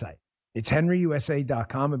their website. It's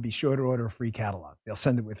henryusa.com and be sure to order a free catalog. They'll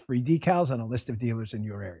send it with free decals and a list of dealers in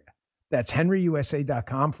your area. That's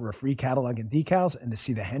henryusa.com for a free catalog and decals and to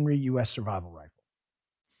see the Henry U.S. Survival Rifle.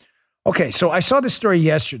 Okay, so I saw this story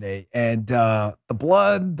yesterday, and the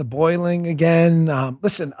blood, the boiling again.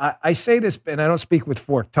 Listen, I say this, and I don't speak with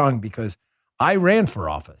forked tongue because I ran for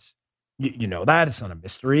office. You know that. It's not a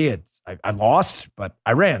mystery. I lost, but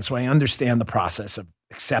I ran, so I understand the process of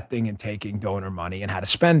accepting and taking donor money and how to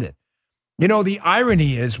spend it. You know, the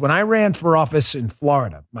irony is when I ran for office in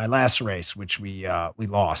Florida, my last race, which we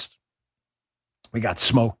lost, we got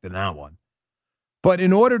smoked in that one. But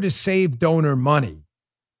in order to save donor money,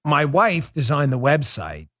 my wife designed the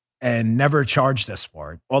website and never charged us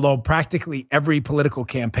for it, although practically every political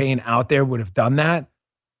campaign out there would have done that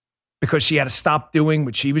because she had to stop doing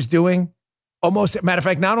what she was doing. Almost, matter of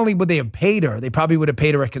fact, not only would they have paid her, they probably would have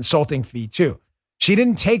paid her a consulting fee too. She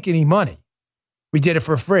didn't take any money. We did it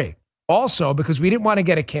for free. Also, because we didn't want to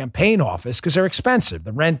get a campaign office because they're expensive.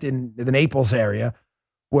 The rent in the Naples area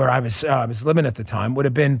where I was living at the time would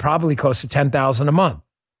have been probably close to $10,000 a month.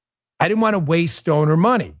 I didn't want to waste donor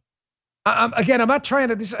money. I'm not trying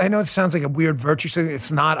to, I know it sounds like a weird virtue thing.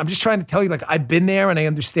 It's not. I'm just trying to tell you, like, I've been there and I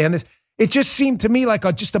understand this. It just seemed to me like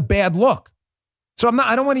just a bad look. So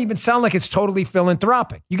I don't want to even sound like it's totally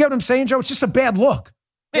philanthropic. You get what I'm saying, Joe? It's just a bad look.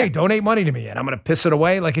 Hey, donate money to me and I'm going to piss it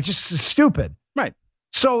away. Like, it's just stupid. Right.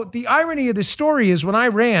 So the irony of this story is when I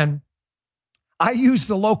ran, I used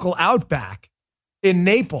the local Outback in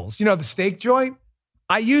Naples, you know, the steak joint.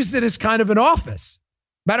 I used it as kind of an office.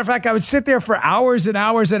 Matter of fact, I would sit there for hours and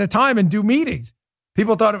hours at a time and do meetings.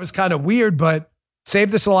 People thought it was kind of weird, but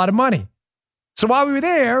saved us a lot of money. So while we were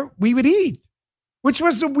there, we would eat, which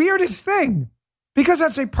was the weirdest thing because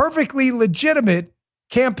that's a perfectly legitimate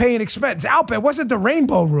campaign expense. Outback wasn't the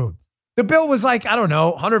Rainbow Room. The bill was like, I don't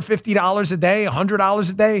know, $150 a day,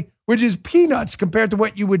 $100 a day, which is peanuts compared to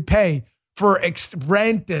what you would pay for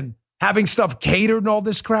rent and having stuff catered and all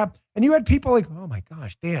this crap. And you had people like, oh my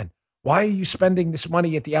gosh, Dan, why are you spending this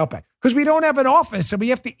money at the Outback? Because we don't have an office and we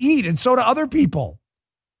have to eat, and so do other people,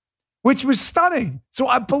 which was stunning. So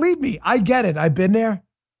believe me, I get it. I've been there.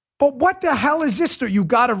 But what the hell is this story? You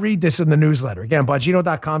got to read this in the newsletter. Again,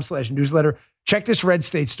 Bongino.com/newsletter. Check this Red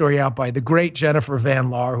State story out by the great Jennifer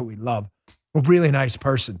Van Laar, who we love. A really nice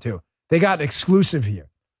person, too. They got an exclusive here.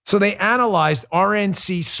 So they analyzed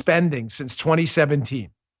RNC spending since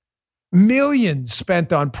 2017. Millions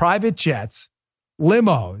spent on private jets,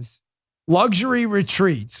 limos, luxury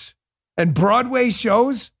retreats, and Broadway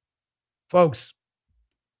shows. Folks,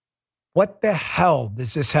 what the hell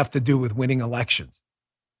does this have to do with winning elections?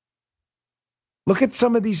 Look at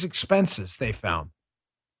some of these expenses they found.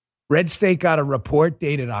 Red State got a report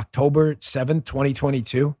dated October 7th,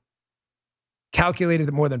 2022, calculated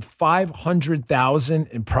at more than $500,000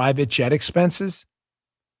 in private jet expenses.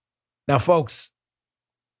 Now, folks,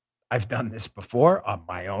 I've done this before on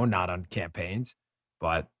my own, not on campaigns,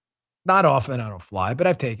 but not often. I don't fly, but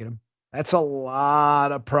I've taken them. That's a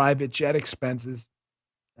lot of private jet expenses.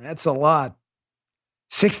 That's a lot.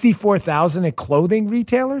 $64,000 at clothing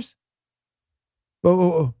retailers?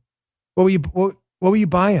 What were you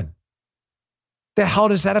buying? The hell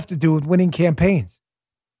does that have to do with winning campaigns?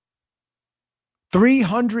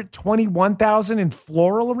 $321,000 in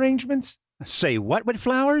floral arrangements? Say what with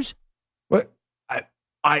flowers? What?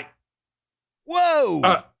 Whoa.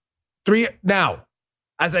 Now,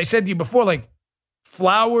 as I said to you before, like,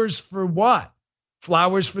 flowers for what?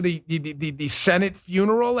 Flowers for the Senate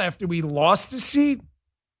funeral after we lost a seat?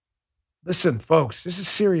 Listen, folks, this is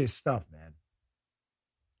serious stuff, man.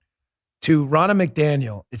 To Ronna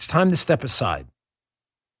McDaniel, it's time to step aside.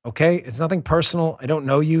 Okay? It's nothing personal. I don't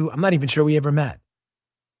know you. I'm not even sure we ever met.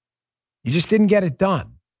 You just didn't get it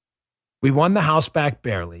done. We won the House back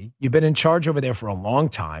barely. You've been in charge over there for a long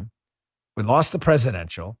time. We lost the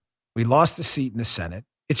presidential. We lost a seat in the Senate.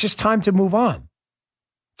 It's just time to move on.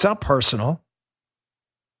 It's not personal.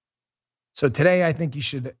 So today, I think you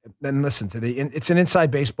should then listen to it's an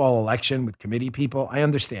inside baseball election with committee people. I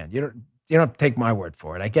understand. You don't have to take my word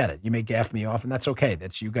for it. I get it. You may gaff me off, and that's okay.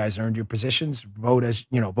 That's you guys earned your positions.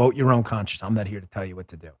 Vote your own conscience. I'm not here to tell you what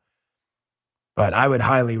to do. But I would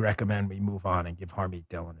highly recommend we move on and give Harmeet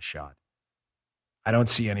Dillon a shot. I don't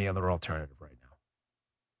see any other alternative right now.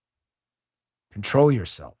 Control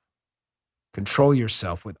yourself. Control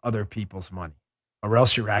yourself with other people's money, or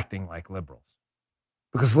else you're acting like liberals.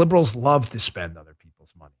 Because liberals love to spend other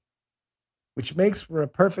people's money, which makes for a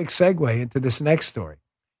perfect segue into this next story.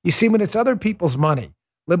 You see, when it's other people's money,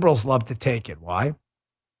 liberals love to take it. Why?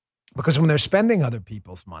 Because when they're spending other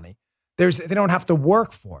people's money, they don't have to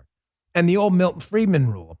work for it. And the old Milton Friedman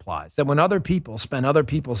rule applies, that when other people spend other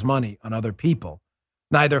people's money on other people,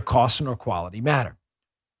 neither cost nor quality matter.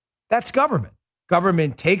 That's government.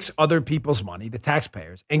 Government takes other people's money, the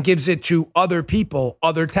taxpayers, and gives it to other people,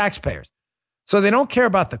 other taxpayers. So they don't care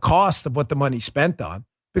about the cost of what the money's spent on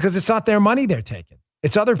because it's not their money they're taking.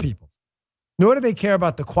 It's other people's. Nor do they care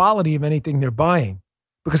about the quality of anything they're buying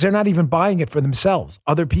because they're not even buying it for themselves.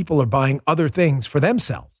 Other people are buying other things for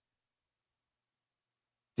themselves.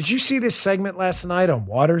 Did you see this segment last night on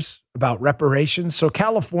Waters about reparations? So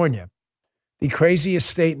California, the craziest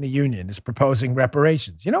state in the union, is proposing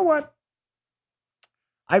reparations. You know what?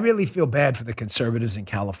 I really feel bad for the conservatives in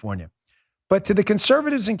California. But to the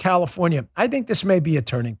conservatives in California, I think this may be a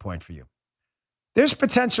turning point for you. There's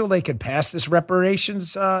potential they could pass this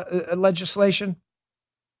reparations legislation.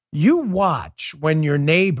 You watch when your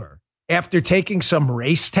neighbor, after taking some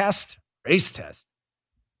race test,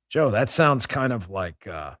 Joe, that sounds kind of like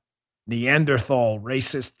Neanderthal,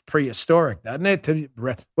 racist, prehistoric, doesn't it?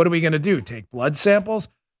 What are we going to do? Take blood samples?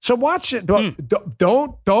 So watch it.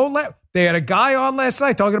 Don't let. They had a guy on last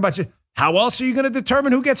night talking about you. How else are you going to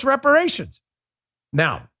determine who gets reparations?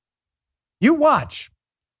 Now, you watch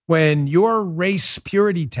when your race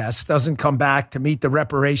purity test doesn't come back to meet the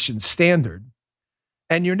reparations standard,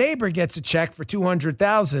 and your neighbor gets a check for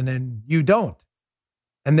 $200,000 and you don't.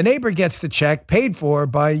 And the neighbor gets the check paid for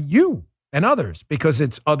by you and others because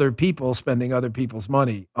it's other people spending other people's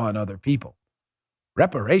money on other people.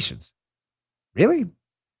 Reparations. Really?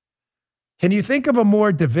 Can you think of a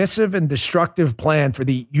more divisive and destructive plan for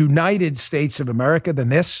the United States of America than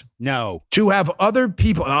this? No. To have other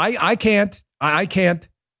people, I can't.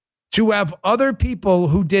 To have other people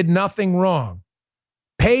who did nothing wrong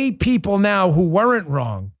pay people now who weren't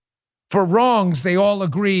wrong for wrongs they all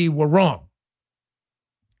agree were wrong.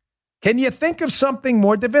 Can you think of something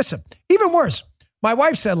more divisive? Even worse, my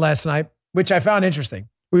wife said last night, which I found interesting.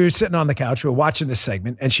 We were sitting on the couch, we were watching this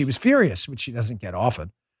segment, and she was furious, which she doesn't get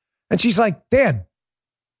often. And she's like, Dan,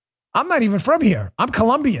 I'm not even from here. I'm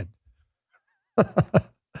Colombian.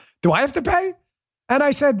 Do I have to pay? And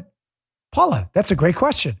I said, Paula, that's a great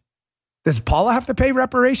question. Does Paula have to pay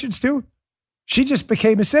reparations too? She just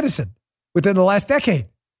became a citizen within the last decade.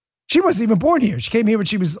 She wasn't even born here. She came here when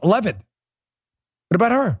she was 11. What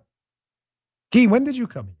about her? Guy, when did you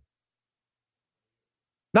come here?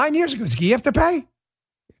 9 years ago. Does Guy have to pay?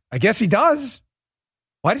 I guess he does.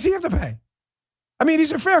 Why does he have to pay? I mean,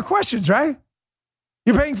 these are fair questions, right?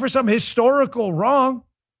 You're paying for some historical wrong.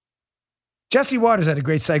 Jesse Waters had a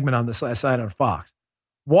great segment on this last night on Fox.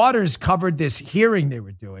 Waters covered this hearing they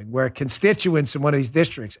were doing where constituents in one of these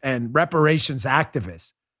districts and reparations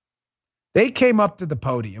activists, they came up to the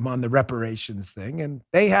podium on the reparations thing and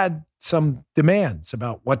they had some demands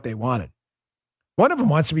about what they wanted. One of them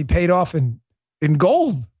wants to be paid off in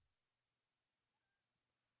gold.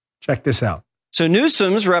 Check this out. So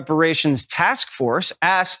Newsom's reparations task force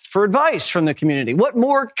asked for advice from the community. What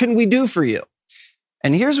more can we do for you?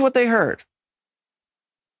 And here's what they heard.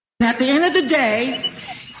 At the end of the day,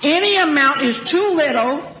 any amount is too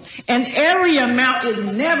little and every amount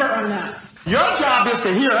is never enough. Your job is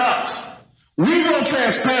to hear us. We want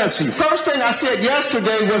transparency. First thing I said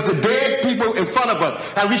yesterday was the dead people in front of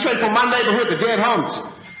us. And we said from my neighborhood, the dead homies.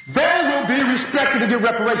 They will be respected to get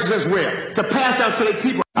reparations as well, to pass down to the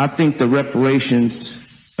people. I think the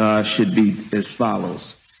reparations should be as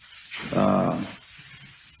follows.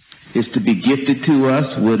 is to be gifted to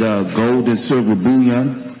us with gold and silver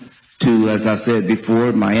bullion to, as I said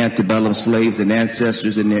before, my antebellum slaves and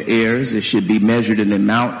ancestors and their heirs. It should be measured in the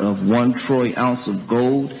amount of 1 troy ounce of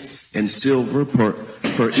gold and silver per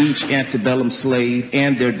each antebellum slave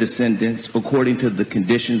and their descendants, according to the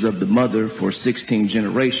conditions of the mother for 16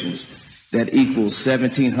 generations. That equals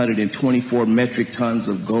 1,724 metric tons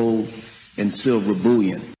of gold and silver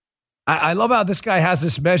bullion. I love how this guy has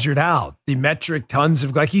this measured out. The metric tons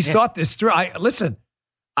of, like, he's thought this through. Listen,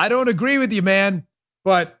 I don't agree with you, man,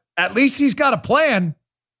 but at least he's got a plan,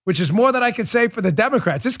 which is more than I could say for the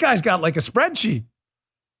Democrats. This guy's got like a spreadsheet.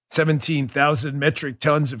 17,000 metric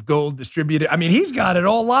tons of gold distributed. I mean, he's got it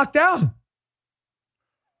all locked down.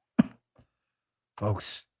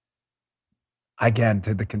 Folks, again,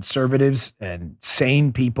 to the conservatives and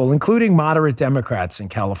sane people, including moderate Democrats in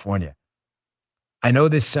California, I know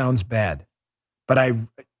this sounds bad, but I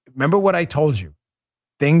remember what I told you.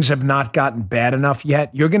 Things have not gotten bad enough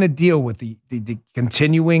yet. You're going to deal with the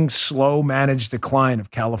continuing slow managed decline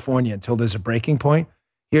of California until there's a breaking point.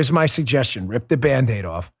 Here's my suggestion. Rip the Band-Aid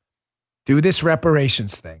off. Do this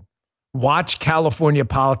reparations thing. Watch California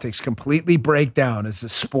politics completely break down as the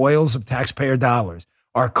spoils of taxpayer dollars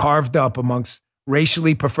are carved up amongst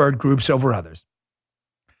racially preferred groups over others.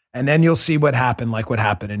 And then you'll see what happened, like what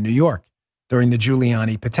happened in New York during the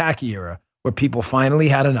Giuliani-Pataki era, where people finally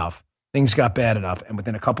had enough. Things got bad enough, and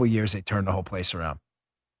within a couple of years, they turned the whole place around.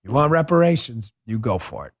 You want reparations, you go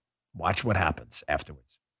for it. Watch what happens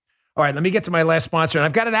afterwards. All right, let me get to my last sponsor, and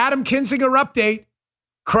I've got an Adam Kinzinger update.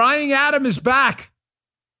 Crying Adam is back.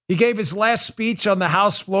 He gave his last speech on the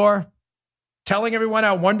House floor, telling everyone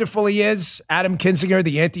how wonderful he is. Adam Kinzinger,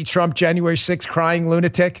 the anti-Trump January 6th crying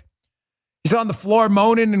lunatic. He's on the floor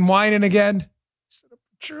moaning and whining again. Stood up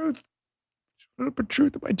for truth. Stood up for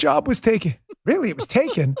truth that my job was taken. Really, it was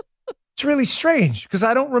taken. It's really strange because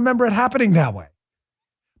I don't remember it happening that way.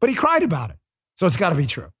 But he cried about it. So it's got to be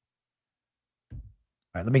true. All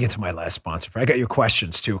right, let me get to my last sponsor. I got your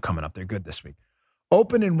questions too coming up. They're good this week.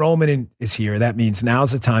 Open enrollment is here. That means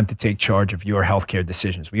now's the time to take charge of your healthcare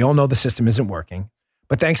decisions. We all know the system isn't working,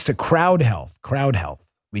 but thanks to Crowd Health,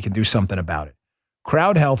 we can do something about it.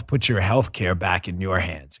 Crowd Health puts your healthcare back in your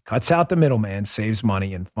hands. It cuts out the middleman, saves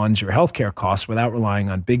money, and funds your healthcare costs without relying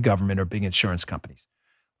on big government or big insurance companies.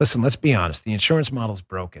 Listen, let's be honest. The insurance model is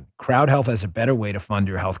broken. Crowd Health has a better way to fund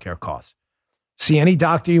your healthcare costs. See any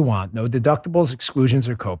doctor you want. No deductibles, exclusions,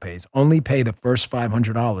 or copays. Only pay the first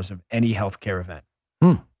 $500 of any healthcare event.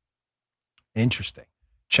 Interesting.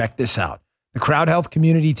 Check this out. The Crowd Health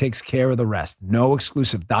community takes care of the rest. No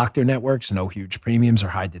exclusive doctor networks, no huge premiums or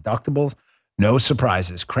high deductibles, no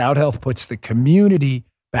surprises. Crowd Health puts the community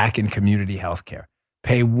back in community healthcare.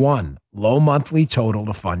 Pay one low monthly total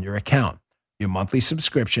to fund your account. Your monthly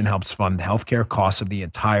subscription helps fund the healthcare costs of the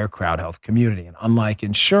entire Crowd Health community. And unlike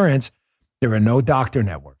insurance, there are no doctor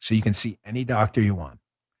networks, so you can see any doctor you want.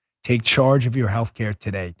 Take charge of your healthcare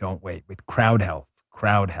today. Don't wait. With Crowd Health.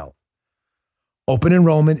 Crowd Health. Open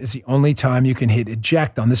enrollment is the only time you can hit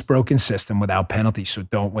eject on this broken system without penalty, so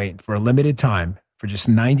don't wait. For a limited time, for just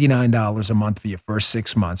 $99 a month for your first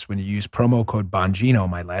 6 months, when you use promo code Bongino,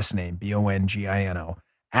 my last name, Bongino,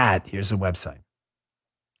 here's the website,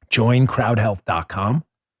 joincrowdhealth.com,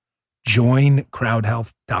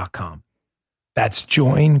 joincrowdhealth.com. That's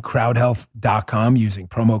joincrowdhealth.com using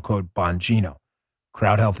promo code Bongino.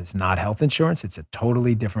 Crowd Health is not health insurance. It's a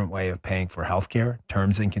totally different way of paying for healthcare.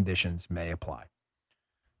 Terms and conditions may apply.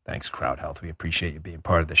 Thanks, Crowd Health. We appreciate you being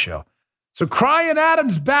part of the show. So Crying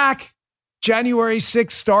Adam's back. January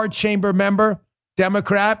 6th Star Chamber member,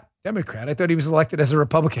 Democrat. I thought he was elected as a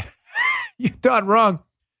Republican. You thought wrong.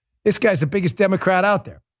 This guy's the biggest Democrat out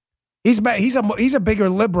there. He's a bigger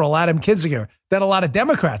liberal, Adam Kinzinger, than a lot of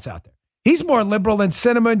Democrats out there. He's more liberal than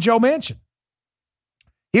Sinema and Joe Manchin.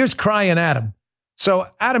 Here's Crying Adam. So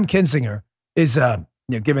Adam Kinzinger is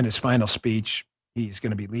giving his final speech. He's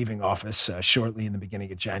going to be leaving office shortly in the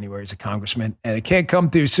beginning of January as a congressman. And it can't come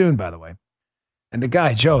too soon, by the way. And the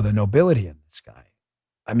guy, Joe, the nobility in this guy.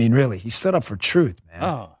 I mean, really, he stood up for truth, man.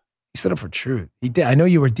 Oh. He stood up for truth. He did. I know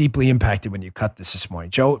you were deeply impacted when you cut this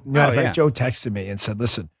morning. Joe, Joe texted me and said,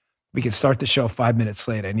 listen, we can start the show 5 minutes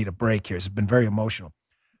late. I need a break here. It's been very emotional.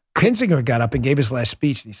 Kinzinger got up and gave his last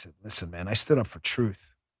speech. And he said, listen, man, I stood up for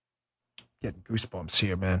truth. Getting goosebumps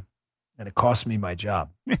here, man. And it cost me my job.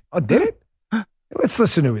 Oh, did it? Let's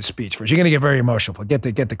listen to his speech first. You're going to get very emotional. Get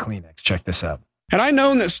the Kleenex. Check this out. Had I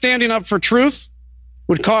known that standing up for truth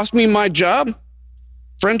would cost me my job,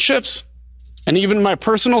 friendships, and even my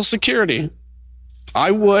personal security,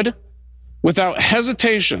 I would, without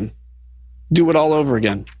hesitation, do it all over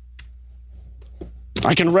again.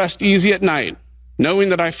 I can rest easy at night knowing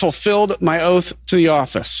that I fulfilled my oath to the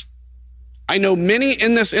office. I know many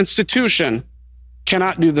in this institution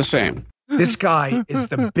cannot do the same. This guy is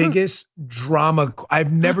the biggest drama.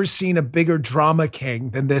 I've never seen a bigger drama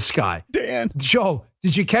king than this guy. Dan. Joe,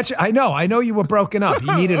 did you catch it? I know you were broken up.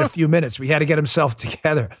 He needed a few minutes. We had to get himself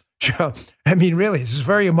together. Joe, I mean, really, this is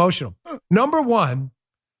very emotional. Number one,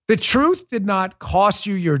 the truth did not cost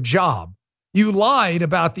you your job. You lied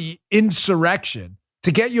about the insurrection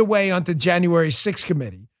to get your way onto January 6th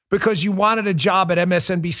committee because you wanted a job at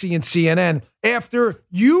MSNBC and CNN after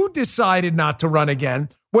you decided not to run again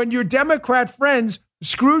when your Democrat friends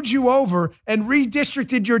screwed you over and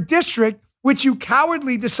redistricted your district, which you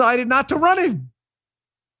cowardly decided not to run in.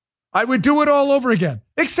 I would do it all over again,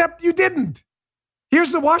 except you didn't.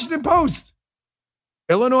 Here's the Washington Post.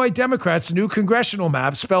 Illinois Democrats' new congressional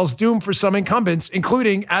map spells doom for some incumbents,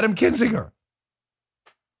 including Adam Kinzinger.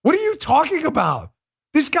 What are you talking about?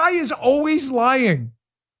 This guy is always lying.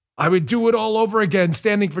 I would do it all over again,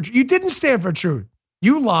 standing for truth. You didn't stand for truth.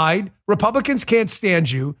 You lied. Republicans can't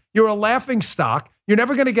stand you. You're a laughing stock. You're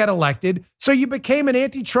never going to get elected. So you became an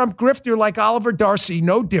anti-Trump grifter like Oliver Darcy,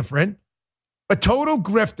 no different. A total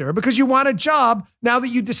grifter because you want a job now that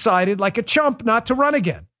you decided like a chump not to run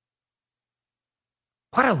again.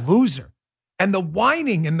 What a loser. And the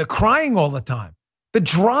whining and the crying all the time. The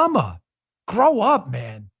drama. Grow up,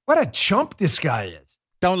 man. What a chump this guy is.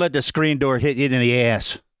 Don't let the screen door hit you in the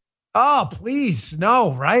ass. Oh, please.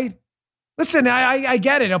 No, right? Listen, I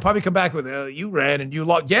get it. He'll probably come back with, you ran and you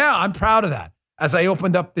lost. Yeah, I'm proud of that. As I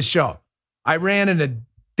opened up the show, I ran in a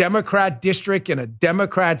Democrat district in a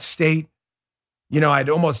Democrat state. You know, I had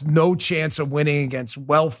almost no chance of winning against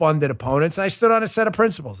well-funded opponents. I stood on a set of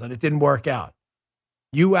principles, and it didn't work out.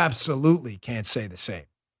 You absolutely can't say the same.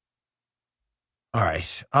 All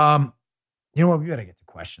right. You know what? We got to get to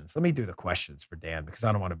questions. Let me do the questions for Dan because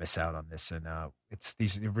I don't want to miss out on this. And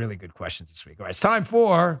these are really good questions this week. All right, it's time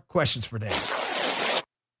for questions for Dan.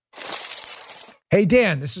 Hey,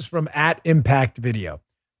 Dan, this is from @ImpactVideo.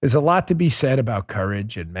 There's a lot to be said about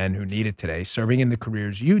courage and men who need it today. Serving in the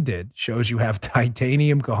careers you did shows you have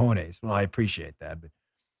titanium cojones. Well, I appreciate that. But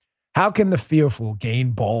how can the fearful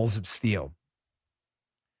gain balls of steel?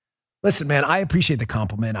 Listen, man, I appreciate the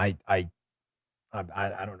compliment. I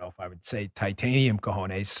don't know if I would say titanium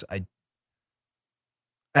cojones.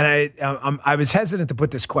 I was hesitant to put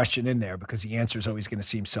this question in there because the answer is always going to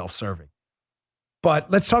seem self-serving. But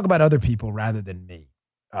let's talk about other people rather than me.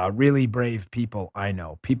 Really brave people I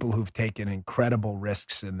know, people who've taken incredible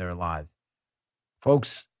risks in their lives.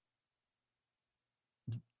 Folks,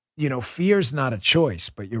 you know, fear's not a choice,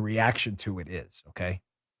 but your reaction to it is, okay?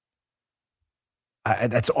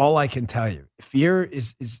 That's all I can tell you. Fear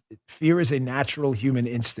is a natural human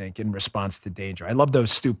instinct in response to danger. I love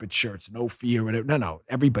those stupid shirts. No fear. No.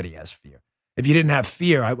 Everybody has fear. If you didn't have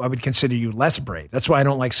fear, I would consider you less brave. That's why I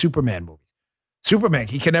don't like Superman movies. Superman,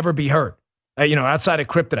 he can never be hurt. Outside of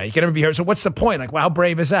kryptonite, he can never be hurt. So what's the point? Like, well, how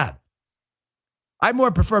brave is that? I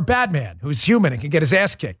more prefer Batman, who's human and can get his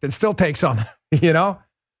ass kicked and still takes on,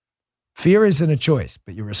 Fear isn't a choice,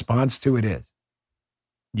 but your response to it is.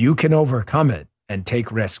 You can overcome it and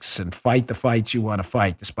take risks and fight the fights you want to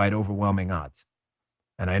fight despite overwhelming odds.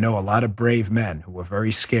 And I know a lot of brave men who were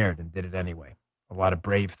very scared and did it anyway. A lot of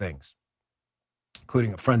brave things,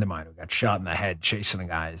 including a friend of mine who got shot in the head chasing a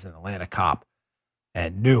guy as an Atlanta cop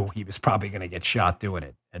and knew he was probably going to get shot doing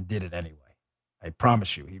it and did it anyway. I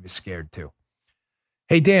promise you, he was scared too.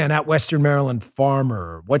 Hey, Dan, at Western Maryland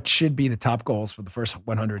Farmer, what should be the top goals for the first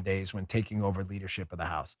 100 days when taking over leadership of the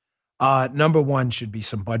House? Number one should be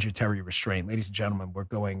some budgetary restraint. Ladies and gentlemen, we're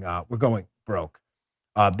going broke.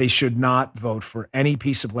 They should not vote for any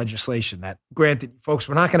piece of legislation that, granted, folks,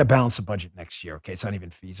 we're not going to balance the budget next year. Okay, it's not even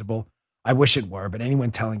feasible. I wish it were, but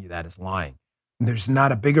anyone telling you that is lying. And there's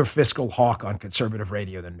not a bigger fiscal hawk on conservative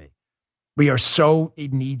radio than me. We are so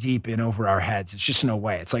knee deep in over our heads. It's just no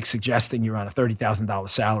way. It's like suggesting you're on a $30,000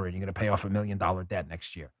 salary and you're going to pay off $1 million debt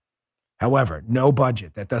next year. However, no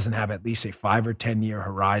budget that doesn't have at least a 5 or 10 year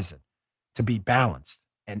horizon to be balanced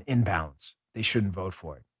and in balance, they shouldn't vote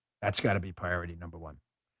for it. That's got to be priority number one.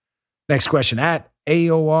 Next question at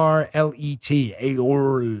AORLET.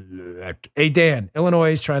 Hey, Dan,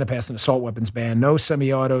 Illinois is trying to pass an assault weapons ban. No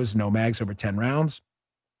semi-autos, no mags over 10 rounds.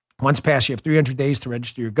 Once passed, you have 300 days to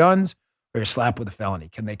register your guns or you're slapped with a felony.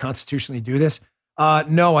 Can they constitutionally do this?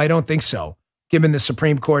 No, I don't think so. Given the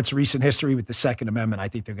Supreme Court's recent history with the Second Amendment, I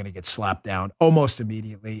think they're going to get slapped down almost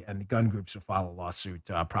immediately, and the gun groups will file a lawsuit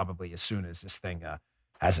probably as soon as this thing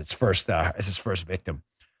has its first victim.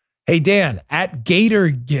 Hey, Dan, at Gator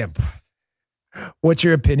Gimp, what's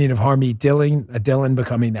your opinion of Harmeet Dillon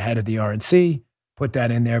becoming the head of the RNC? put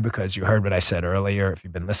that in there because you heard what I said earlier. If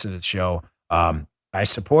you've been listening to the show, I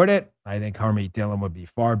support it. I think Harmeet Dillon would be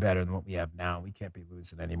far better than what we have now. We can't be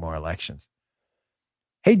losing any more elections.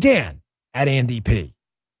 Hey, Dan, at Andy P.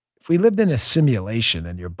 If we lived in a simulation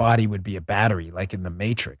and your body would be a battery like in The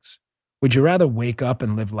Matrix, would you rather wake up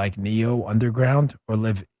and live like Neo underground or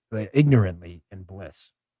live ignorantly in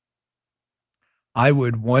bliss? I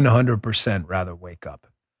would 100% rather wake up.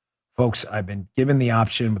 Folks, I've been given the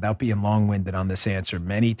option, without being long-winded on this answer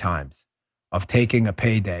many times, of taking a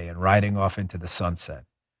payday and riding off into the sunset.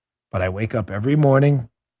 But I wake up every morning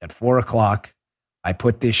at 4 o'clock. I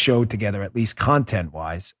put this show together, at least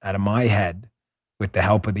content-wise, out of my head with the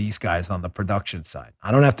help of these guys on the production side.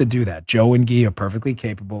 I don't have to do that. Joe and Guy are perfectly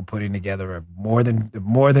capable of putting together a more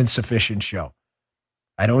than sufficient show.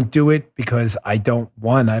 I don't do it because I don't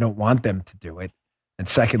want them to do it. And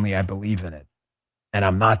secondly, I believe in it.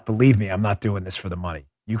 And believe me, I'm not doing this for the money.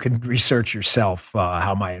 You can research yourself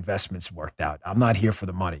how my investments worked out. I'm not here for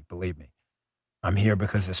the money, believe me. I'm here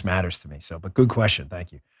because this matters to me. But good question.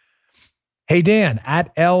 Thank you. Hey, Dan,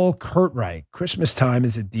 at L. Kurtwright, Christmas time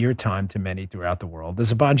is a dear time to many throughout the world.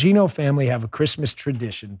 Does a Bongino family have a Christmas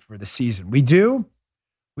tradition for the season? We do.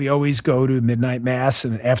 We always go to midnight mass,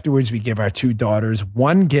 and afterwards we give our two daughters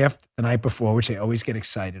one gift the night before, which they always get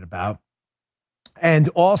excited about. And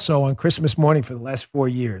also on Christmas morning for the last 4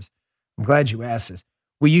 years, I'm glad you asked this,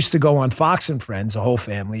 we used to go on Fox and Friends, the whole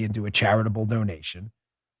family, and do a charitable donation.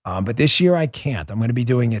 But this year I can't. I'm going to be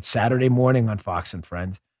doing it Saturday morning on Fox and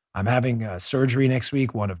Friends. I'm having surgery next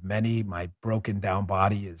week, one of many. My broken down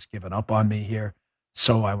body has given up on me here,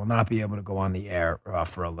 so I will not be able to go on the air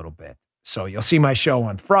for a little bit. So you'll see my show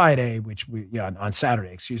on Friday, on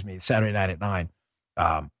Saturday, Saturday night at 9.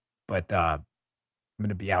 But I'm going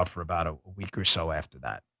to be out for about a week or so after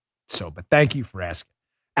that. But thank you for asking.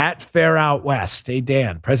 At Fair Out West, hey,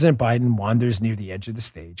 Dan, President Biden wanders near the edge of the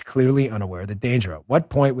stage, clearly unaware of the danger. At what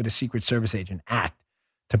point would a Secret Service agent act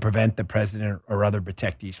to prevent the president or other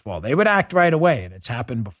protectees' fall? They would act right away, and it's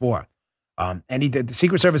happened before. The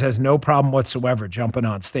Secret Service has no problem whatsoever jumping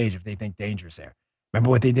on stage if they think danger's there. Remember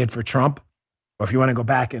what they did for Trump? Or if you want to go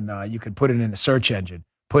back and you could put it in a search engine,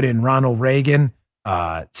 put in Ronald Reagan,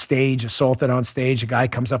 stage assaulted on stage. A guy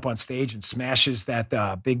comes up on stage and smashes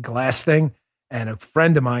that big glass thing. And a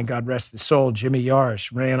friend of mine, God rest his soul, Jimmy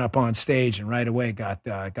Yarish, ran up on stage and right away got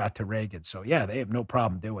to Reagan. So, yeah, they have no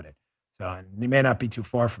problem doing it. So they may not be too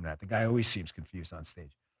far from that. The guy always seems confused on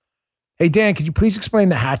stage. Hey, Dan, could you please explain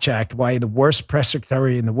the Hatch Act, why the worst press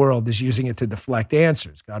secretary in the world is using it to deflect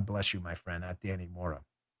answers? God bless you, my friend, at Danny Mora.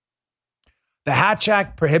 The Hatch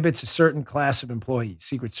Act prohibits a certain class of employees,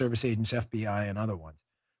 Secret Service agents, FBI, and other ones,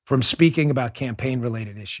 from speaking about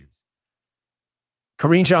campaign-related issues.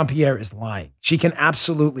 Karine Jean-Pierre is lying. She can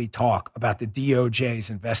absolutely talk about the DOJ's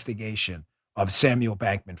investigation of Samuel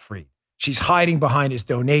Bankman-Fried. She's hiding behind his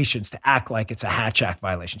donations to act like it's a Hatch Act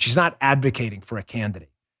violation. She's not advocating for a candidate.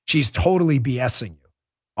 She's totally BSing you,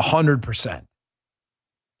 100%.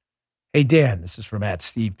 Hey, Dan, this is from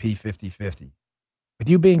 @SteveP5050. With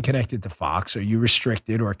you being connected to Fox, are you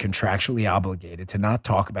restricted or contractually obligated to not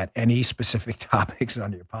talk about any specific topics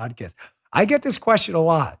on your podcast? I get this question a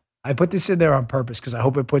lot. I put this in there on purpose because I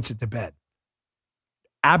hope it puts it to bed.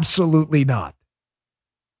 Absolutely not.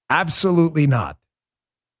 Absolutely not.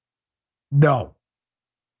 No.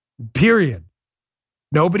 Period.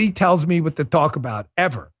 Nobody tells me what to talk about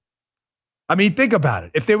ever. I mean, think about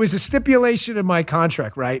it. If there was a stipulation in my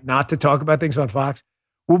contract, right, not to talk about things on Fox,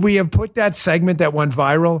 would we have put that segment that went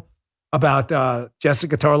viral about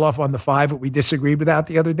Jessica Tarloff on The Five, what we disagreed with that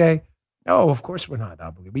the other day? No, of course we're not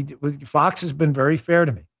obligated. Fox has been very fair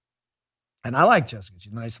to me. And I like Jessica.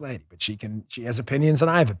 She's a nice lady, but she has opinions and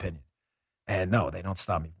I have opinions. And no, they don't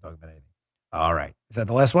stop me from talking about anything. All right. Is that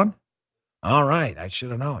the last one? All right. I should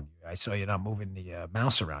have known. I saw you not moving the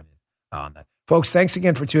mouse around on that. Folks, thanks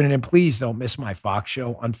again for tuning in. Please don't miss my Fox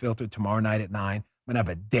show, Unfiltered, tomorrow night at 9. I'm going to have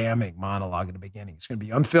a damning monologue in the beginning. It's going to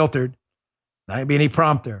be unfiltered. Not going to be any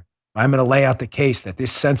prompter. I'm going to lay out the case that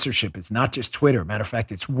this censorship is not just Twitter. Matter of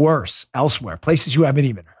fact, it's worse elsewhere, places you haven't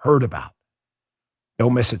even heard about.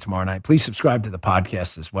 Don't miss it tomorrow night. Please subscribe to the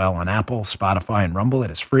podcast as well on Apple, Spotify, and Rumble. It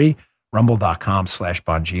is free.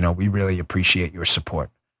 Rumble.com/Bongino. We really appreciate your support.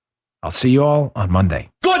 I'll see you all on Monday.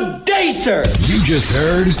 Good day, sir. You just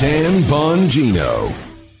heard Dan Bongino.